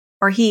she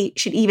or he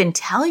should even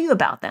tell you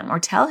about them or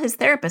tell his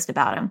therapist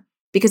about them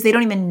because they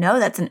don't even know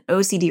that's an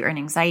OCD or an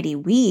anxiety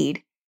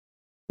weed,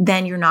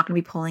 then you're not going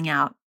to be pulling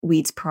out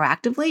weeds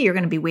proactively. You're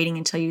going to be waiting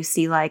until you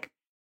see a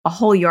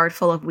whole yard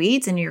full of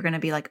weeds and you're going to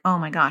be like, oh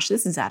my gosh,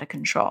 this is out of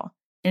control.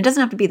 And it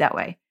doesn't have to be that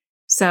way.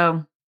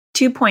 So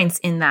 2 points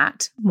in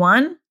that.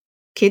 1,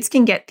 kids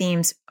can get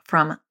themes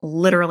from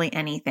literally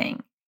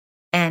anything.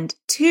 And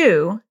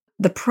 2,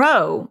 the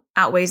pro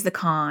outweighs the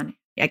con.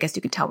 I guess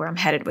you can tell where I'm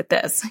headed with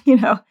this. You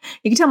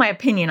can tell my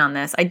opinion on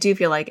this. I do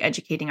feel like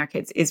educating our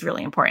kids is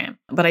really important,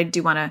 but I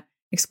do want to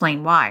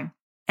explain why.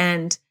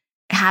 And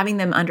having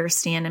them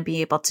understand and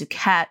be able to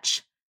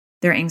catch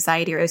their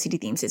anxiety or OCD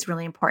themes is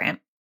really important.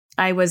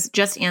 I was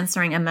just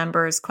answering a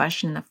member's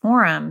question in the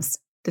forums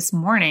this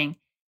morning,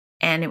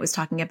 and it was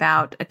talking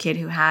about a kid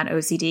who had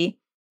OCD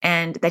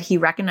and that he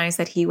recognized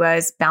that he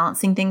was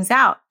balancing things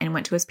out and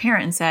went to his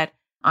parent and said,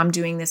 I'm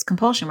doing this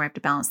compulsion where I have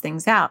to balance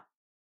things out.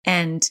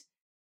 And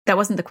that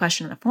wasn't the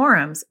question in the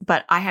forums,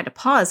 but I had to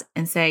pause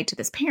and say to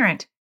this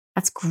parent,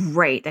 That's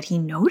great that he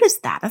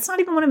noticed that. That's not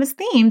even one of his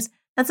themes.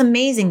 That's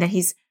amazing that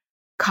he's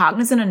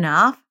cognizant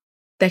enough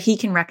that he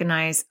can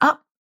recognize, oh,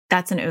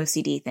 that's an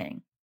OCD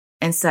thing.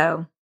 And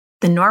so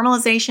the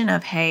normalization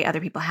of, hey, other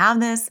people have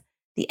this,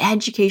 the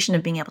education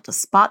of being able to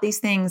spot these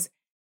things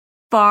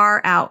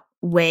far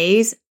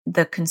outweighs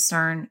the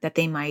concern that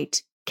they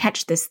might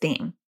catch this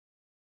theme.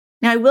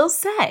 Now, I will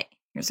say,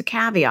 here's a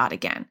caveat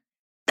again.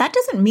 That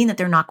doesn't mean that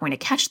they're not going to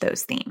catch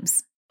those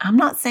themes. I'm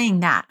not saying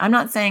that. I'm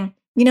not saying,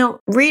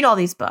 read all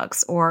these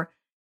books or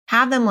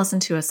have them listen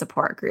to a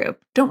support group.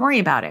 Don't worry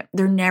about it.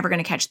 They're never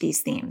going to catch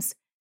these themes.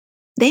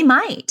 They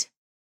might.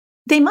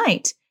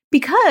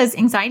 Because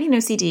anxiety and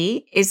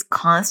OCD is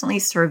constantly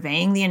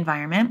surveying the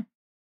environment,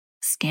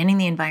 scanning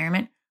the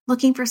environment,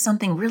 looking for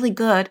something really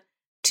good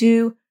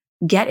to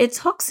get its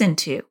hooks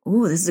into.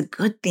 Ooh, this is a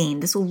good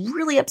theme. This will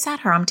really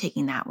upset her. I'm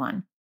taking that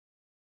one.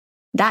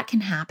 That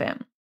can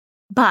happen.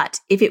 But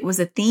if it was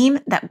a theme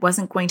that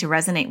wasn't going to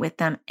resonate with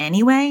them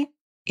anyway,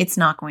 it's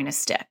not going to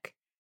stick.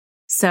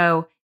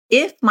 So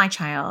if my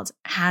child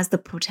has the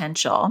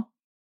potential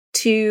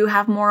to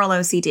have moral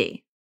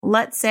OCD,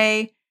 let's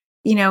say,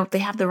 they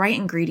have the right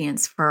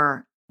ingredients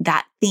for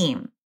that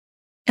theme.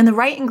 And the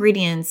right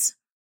ingredients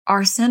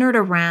are centered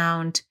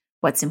around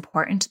what's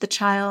important to the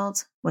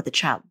child, what the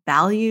child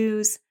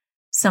values,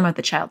 some of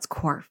the child's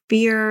core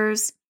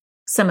fears,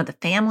 some of the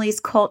family's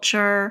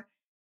culture.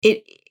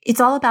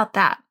 It's all about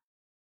that.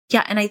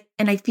 Yeah,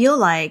 and I feel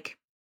like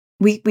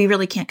we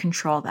really can't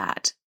control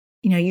that.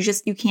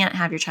 You can't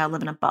have your child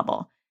live in a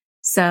bubble.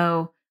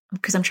 So,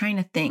 because I'm trying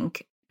to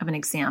think of an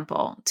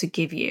example to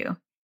give you.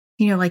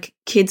 Like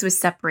kids with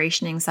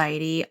separation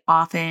anxiety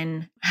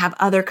often have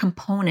other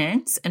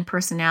components and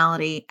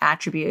personality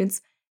attributes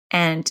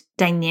and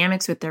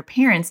dynamics with their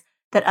parents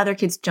that other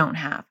kids don't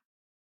have.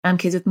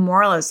 Kids with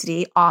moral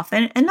OCD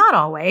often, and not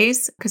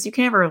always, because you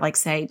can never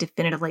say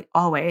definitively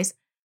always,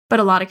 but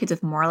a lot of kids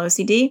with moral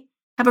OCD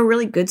have a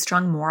really good,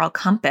 strong moral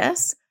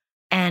compass.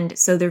 And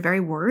so they're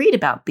very worried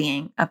about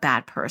being a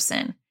bad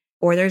person.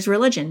 Or there's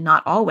religion,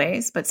 not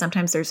always, but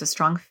sometimes there's a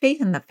strong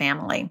faith in the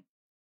family.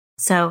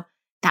 So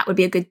that would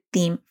be a good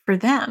theme for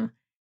them.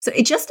 So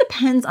it just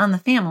depends on the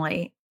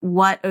family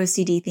what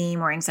OCD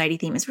theme or anxiety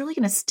theme is really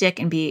going to stick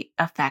and be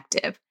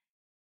effective.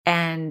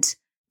 And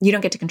you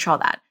don't get to control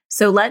that.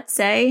 So let's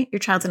say your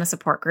child's in a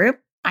support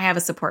group. I have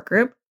a support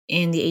group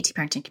in the AT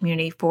parenting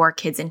community for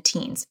kids and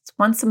teens. It's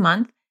once a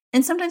month.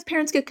 And sometimes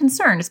parents get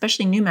concerned,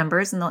 especially new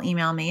members, and they'll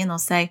email me and they'll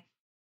say,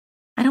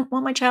 I don't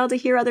want my child to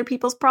hear other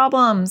people's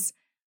problems.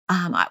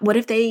 What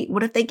if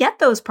they get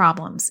those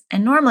problems?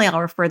 And normally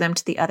I'll refer them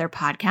to the other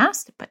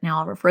podcast, but now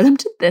I'll refer them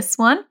to this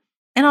one.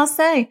 And I'll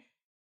say,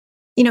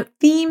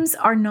 themes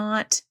are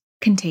not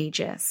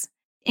contagious.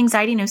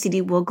 Anxiety and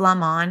OCD will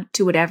glom on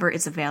to whatever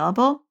is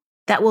available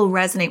that will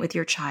resonate with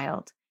your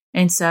child.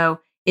 And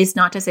so it's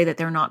not to say that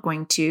they're not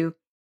going to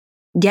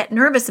get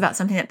nervous about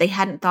something that they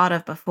hadn't thought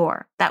of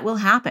before. That will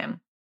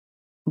happen.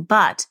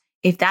 But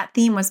if that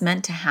theme was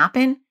meant to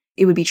happen,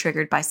 it would be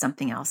triggered by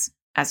something else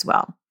as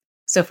well.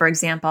 So for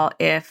example,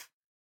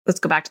 let's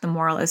go back to the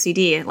moral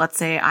OCD. Let's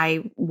say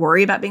I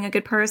worry about being a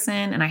good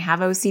person and I have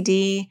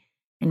OCD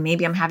and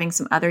maybe I'm having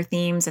some other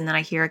themes and then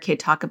I hear a kid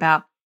talk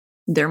about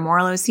their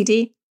moral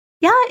OCD.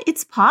 Yeah,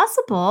 it's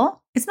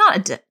possible. It's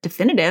not a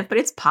definitive, but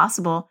it's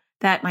possible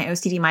that my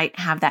OCD might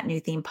have that new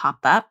theme pop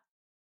up.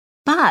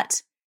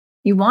 But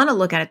you want to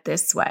look at it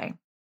this way.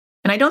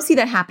 And I don't see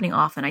that happening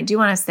often. I do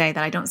want to say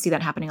that I don't see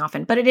that happening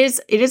often, but it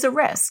is a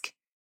risk.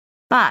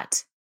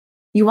 But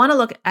you want to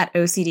look at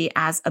OCD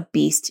as a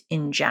beast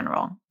in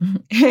general,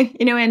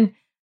 and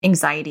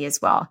anxiety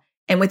as well.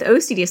 And with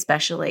OCD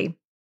especially,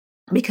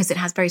 because it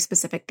has very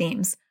specific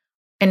themes,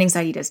 and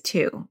anxiety does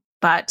too.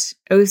 But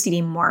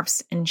OCD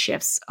morphs and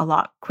shifts a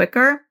lot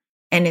quicker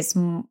and is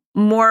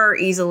more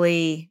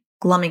easily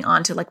glumming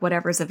onto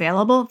whatever's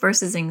available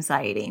versus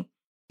anxiety.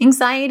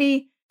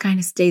 Anxiety kind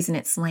of stays in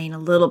its lane a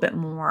little bit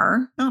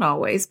more, not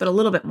always, but a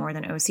little bit more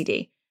than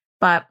OCD.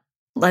 But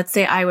let's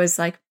say I was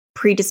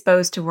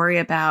predisposed to worry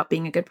about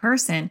being a good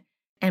person.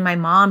 And my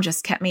mom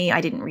just kept me. I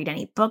didn't read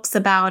any books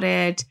about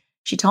it.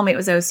 She told me it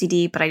was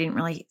OCD, but I didn't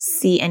really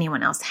see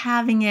anyone else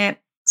having it.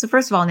 So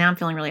first of all, now I'm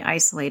feeling really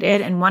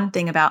isolated. And one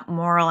thing about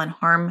moral and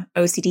harm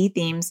OCD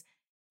themes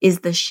is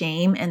the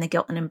shame and the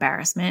guilt and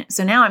embarrassment.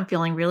 So now I'm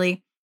feeling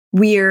really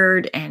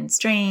weird and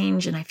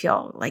strange. And I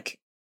feel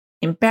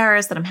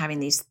embarrassed that I'm having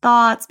these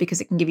thoughts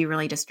because it can give you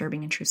really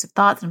disturbing, intrusive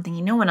thoughts. And I'm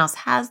thinking no one else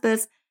has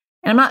this.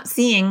 And I'm not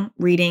seeing,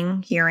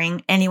 reading,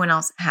 hearing anyone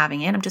else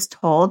having it. I'm just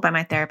told by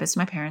my therapist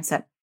and my parents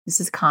that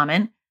this is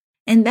common.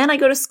 And then I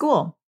go to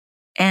school.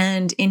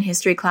 And in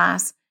history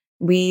class,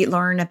 we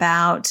learn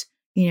about,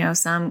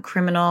 some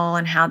criminal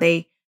and how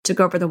they took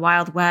over the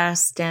Wild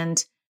West.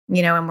 And,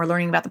 and we're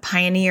learning about the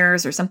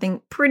pioneers or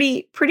something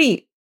pretty,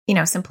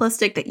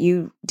 simplistic that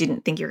you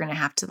didn't think you're going to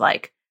have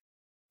to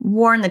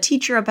warn the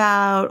teacher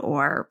about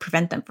or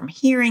prevent them from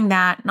hearing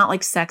that. Not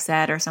like sex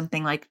ed or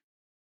something a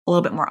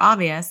little bit more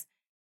obvious.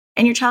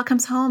 And your child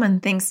comes home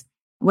and thinks,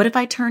 what if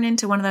I turn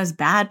into one of those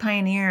bad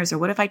pioneers? Or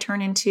what if I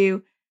turn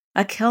into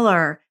a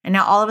killer? And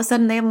now all of a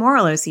sudden they have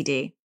moral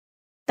OCD.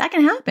 that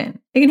can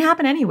happen. It can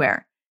happen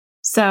anywhere.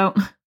 So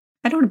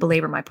I don't want to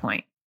belabor my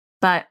point,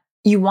 but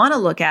you want to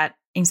look at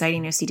anxiety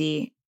and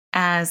OCD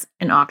as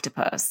an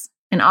octopus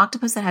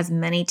that has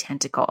many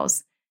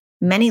tentacles,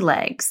 many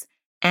legs.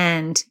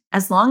 And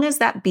as long as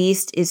that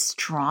beast is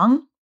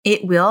strong,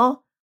 it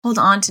will hold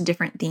on to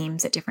different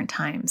themes at different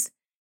times.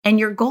 And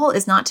your goal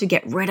is not to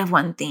get rid of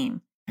one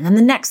theme and then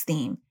the next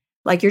theme,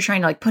 like you're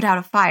trying to put out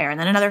a fire and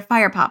then another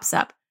fire pops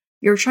up.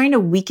 You're trying to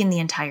weaken the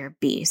entire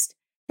beast.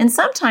 And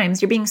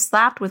sometimes you're being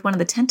slapped with one of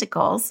the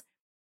tentacles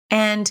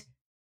and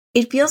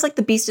it feels like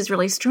the beast is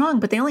really strong,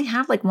 but they only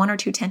have 1 or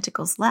 2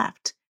 tentacles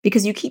left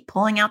because you keep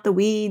pulling out the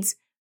weeds.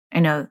 I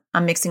know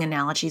I'm mixing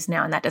analogies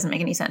now and that doesn't make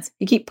any sense.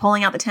 You keep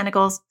pulling out the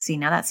tentacles. See,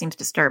 now that seems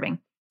disturbing.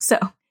 So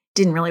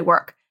didn't really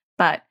work,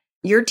 but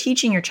you're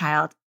teaching your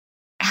child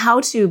how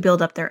to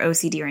build up their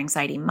OCD or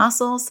anxiety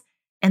muscles,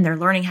 and they're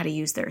learning how to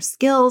use their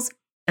skills,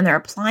 and they're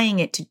applying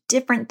it to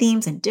different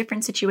themes and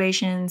different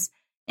situations,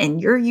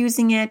 and you're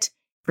using it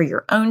for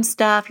your own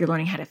stuff. You're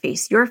learning how to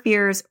face your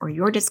fears or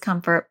your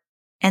discomfort,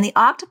 and the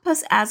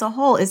octopus as a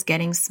whole is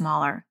getting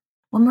smaller.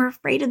 When we're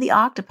afraid of the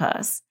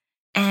octopus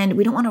and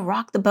we don't want to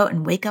rock the boat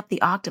and wake up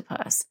the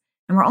octopus,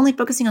 and we're only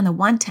focusing on the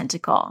one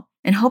tentacle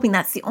and hoping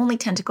that's the only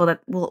tentacle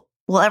that we'll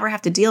ever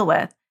have to deal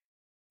with,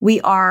 we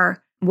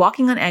are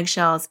walking on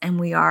eggshells and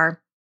we are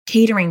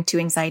catering to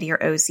anxiety or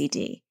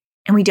OCD.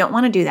 And we don't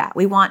want to do that.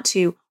 We want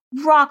to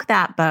rock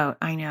that boat.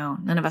 I know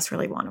none of us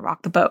really want to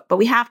rock the boat, but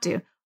we have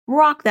to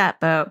rock that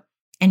boat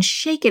and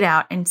shake it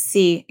out and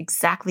see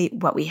exactly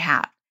what we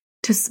have.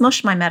 To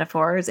smush my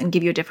metaphors and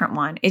give you a different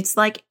one, it's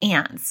like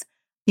ants.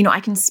 I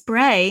can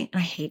spray,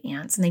 and I hate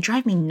ants, and they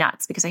drive me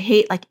nuts because I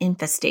hate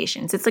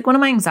infestations. It's one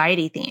of my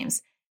anxiety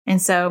themes. And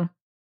so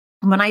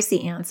when I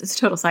see ants, it's a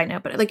total side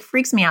note, but it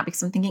freaks me out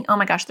because I'm thinking, oh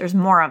my gosh, there's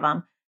more of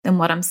them than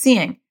what I'm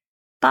seeing.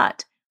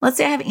 But let's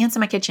say I have ants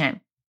in my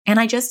kitchen and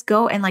I just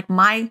go and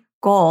my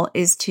goal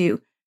is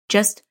to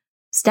just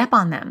step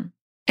on them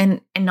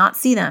and not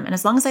see them. And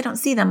as long as I don't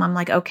see them, I'm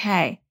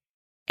okay.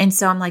 And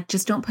so I'm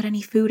just don't put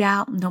any food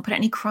out and don't put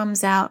any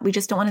crumbs out. We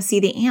just don't want to see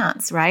the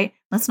ants, right?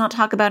 Let's not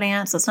talk about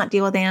ants. Let's not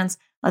deal with ants.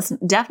 Let's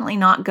definitely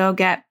not go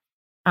get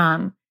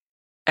an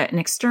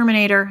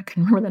exterminator. I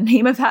can remember the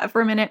name of that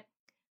for a minute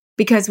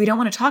because we don't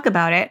want to talk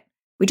about it.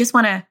 We just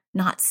want to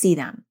not see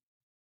them.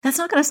 That's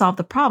not going to solve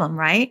the problem,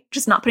 right?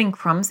 Just not putting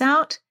crumbs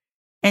out.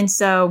 And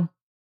so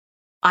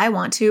I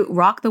want to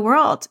rock the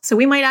world. So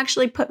we might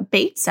actually put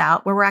baits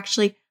out where we're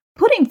actually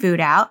putting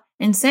food out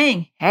and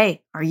saying,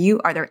 hey,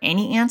 are there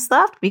any ants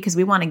left? Because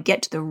we want to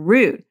get to the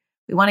root.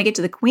 We want to get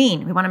to the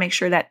queen. We want to make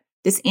sure that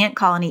this ant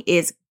colony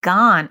is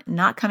gone,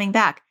 not coming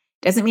back.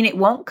 Doesn't mean it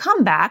won't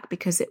come back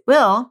because it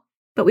will,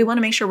 but we want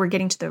to make sure we're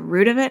getting to the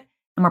root of it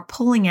and we're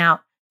pulling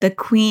out the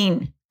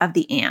queen of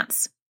the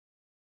ants.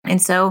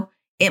 And so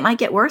it might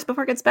get worse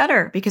before it gets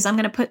better because I'm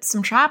going to put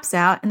some traps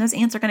out and those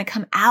ants are going to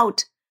come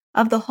out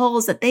of the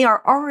holes that they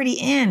are already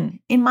in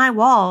my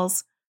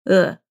walls.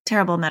 Ugh,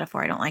 terrible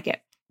metaphor. I don't like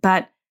it.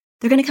 But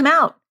they're going to come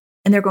out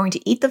and they're going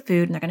to eat the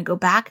food and they're going to go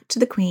back to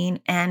the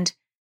queen and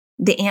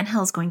the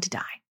anthill is going to die.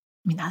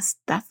 I mean, that's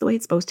the way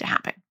it's supposed to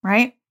happen,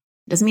 right?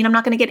 Doesn't mean I'm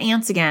not going to get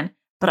ants again,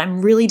 but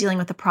I'm really dealing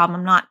with the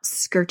problem. I'm not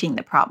skirting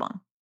the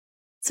problem.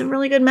 It's a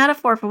really good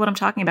metaphor for what I'm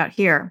talking about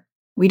here.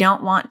 We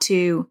don't want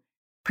to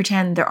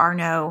pretend there are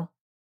no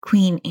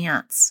queen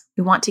ants.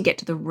 We want to get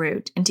to the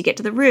root. And to get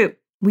to the root,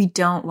 we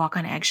don't walk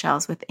on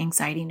eggshells with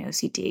anxiety and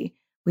OCD.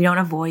 We don't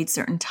avoid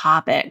certain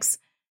topics.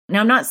 Now,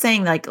 I'm not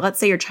saying let's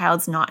say your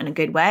child's not in a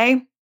good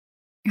way.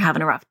 You're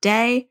having a rough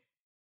day.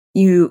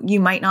 You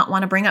might not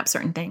want to bring up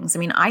certain things. I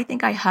mean, I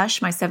think I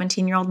hush my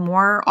 17-year-old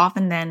more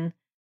often than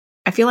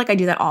I feel like I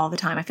do that all the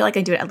time. I feel like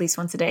I do it at least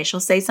once a day. She'll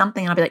say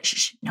something and I'll be like,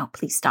 shh, no,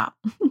 please stop.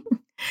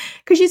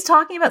 Because she's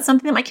talking about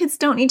something that my kids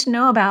don't need to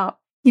know about.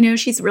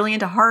 She's really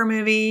into horror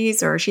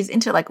movies or she's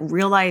into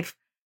real life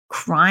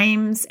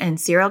crimes and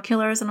serial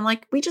killers. And I'm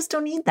like, we just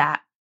don't need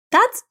that.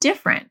 That's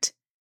different.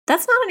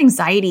 That's not an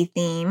anxiety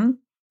theme.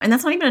 And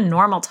that's not even a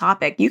normal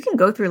topic. You can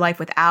go through life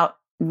without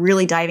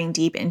really diving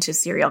deep into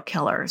serial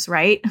killers,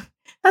 right?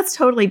 That's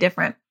totally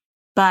different.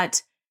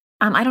 But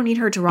I don't need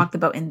her to rock the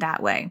boat in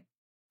that way.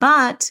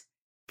 But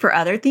for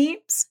other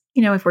themes,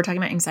 if we're talking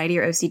about anxiety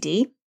or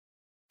OCD,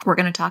 we're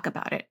going to talk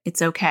about it.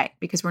 It's okay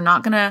because we're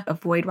not going to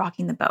avoid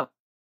rocking the boat.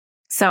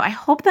 So I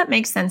hope that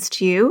makes sense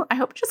to you. I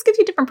hope it just gives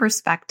you a different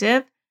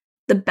perspective.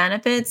 The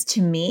benefits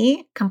to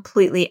me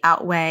completely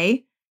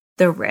outweigh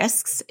the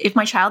risks. If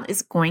my child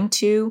is going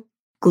to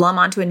glom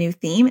onto a new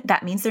theme,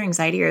 that means their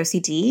anxiety or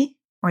OCD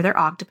or their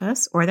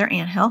octopus or their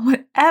anthill,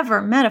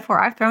 whatever metaphor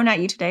I've thrown at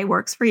you today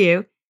works for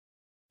you.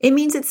 It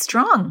means it's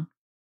strong.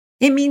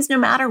 It means no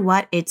matter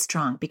what, it's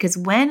strong. Because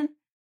when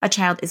a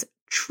child is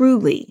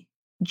truly,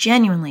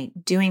 genuinely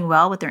doing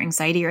well with their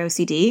anxiety or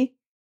OCD,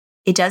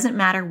 it doesn't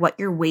matter what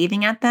you're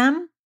waving at them.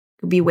 You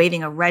could be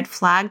waving a red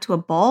flag to a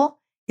bull.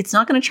 It's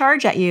not going to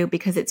charge at you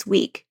because it's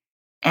weak.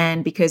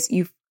 And because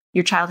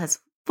your child has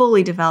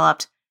fully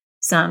developed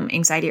some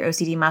anxiety or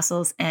OCD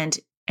muscles and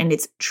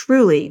it's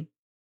truly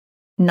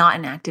not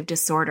an active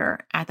disorder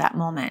at that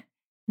moment.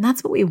 And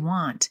that's what we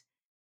want.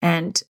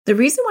 And the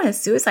reason why the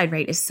suicide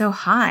rate is so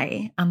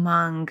high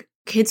among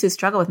kids who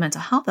struggle with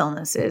mental health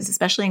illnesses,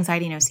 especially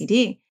anxiety and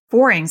OCD,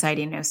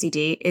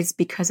 is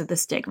because of the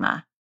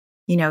stigma.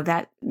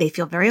 That they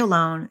feel very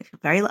alone, they feel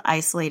very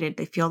isolated,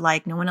 they feel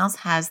like no one else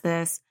has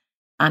this,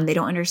 they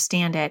don't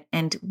understand it.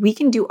 And we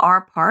can do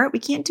our part. We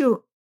can't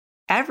do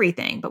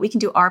everything, but we can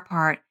do our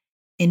part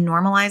in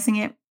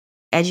normalizing it,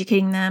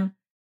 educating them,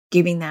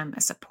 giving them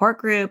a support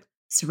group,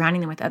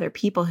 surrounding them with other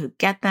people who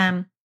get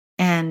them,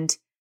 and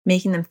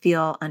making them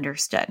feel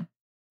understood.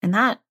 And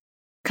that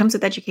comes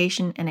with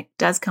education, and it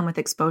does come with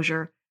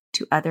exposure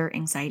to other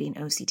anxiety and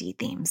OCD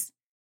themes.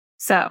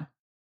 So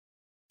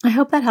I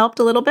hope that helped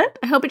a little bit.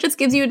 I hope it just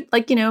gives you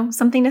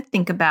something to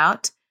think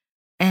about.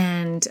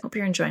 And I hope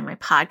you're enjoying my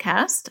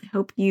podcast. I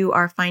hope you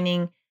are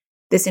finding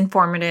this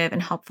informative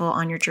and helpful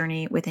on your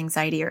journey with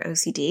anxiety or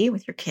OCD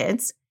with your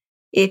kids.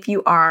 If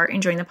you are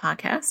enjoying the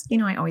podcast,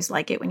 I always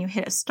like it when you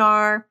hit a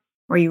star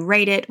or you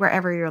rate it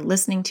wherever you're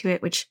listening to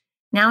it, which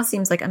now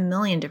seems like a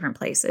million different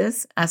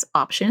places as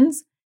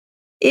options.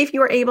 If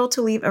you are able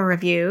to leave a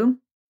review,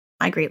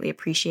 I greatly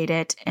appreciate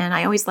it. And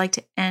I always like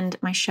to end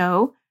my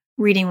show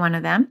reading one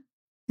of them.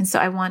 And so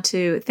I want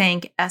to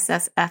thank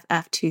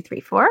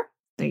SSFF234,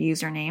 their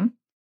username.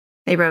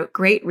 They wrote,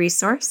 "Great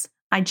resource.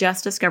 I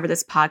just discovered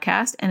this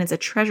podcast and it's a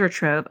treasure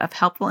trove of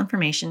helpful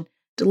information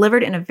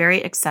delivered in a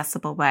very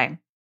accessible way.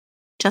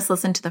 Just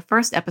listened to the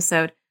first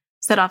episode,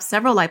 set off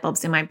several light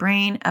bulbs in my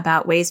brain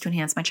about ways to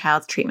enhance my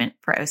child's treatment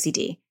for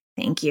OCD.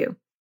 Thank you."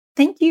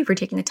 Thank you for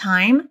taking the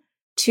time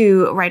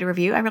to write a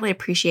review. I really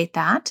appreciate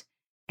that.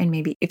 And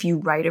maybe if you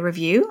write a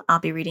review, I'll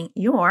be reading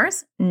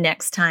yours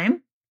next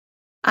time.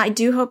 I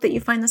do hope that you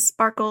find the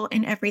sparkle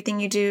in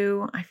everything you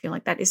do. I feel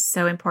like that is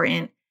so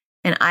important.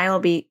 And I will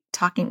be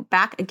talking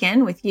back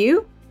again with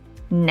you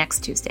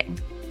next Tuesday.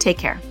 Take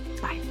care.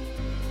 Bye.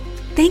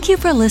 Thank you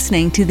for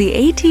listening to the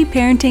AT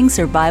Parenting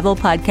Survival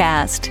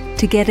Podcast.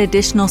 To get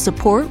additional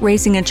support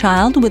raising a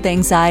child with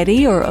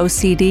anxiety or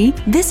OCD,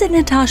 visit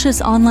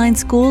Natasha's online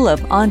school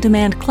of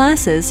on-demand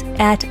classes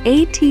at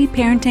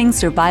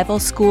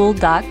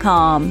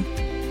atparentingsurvivalschool.com.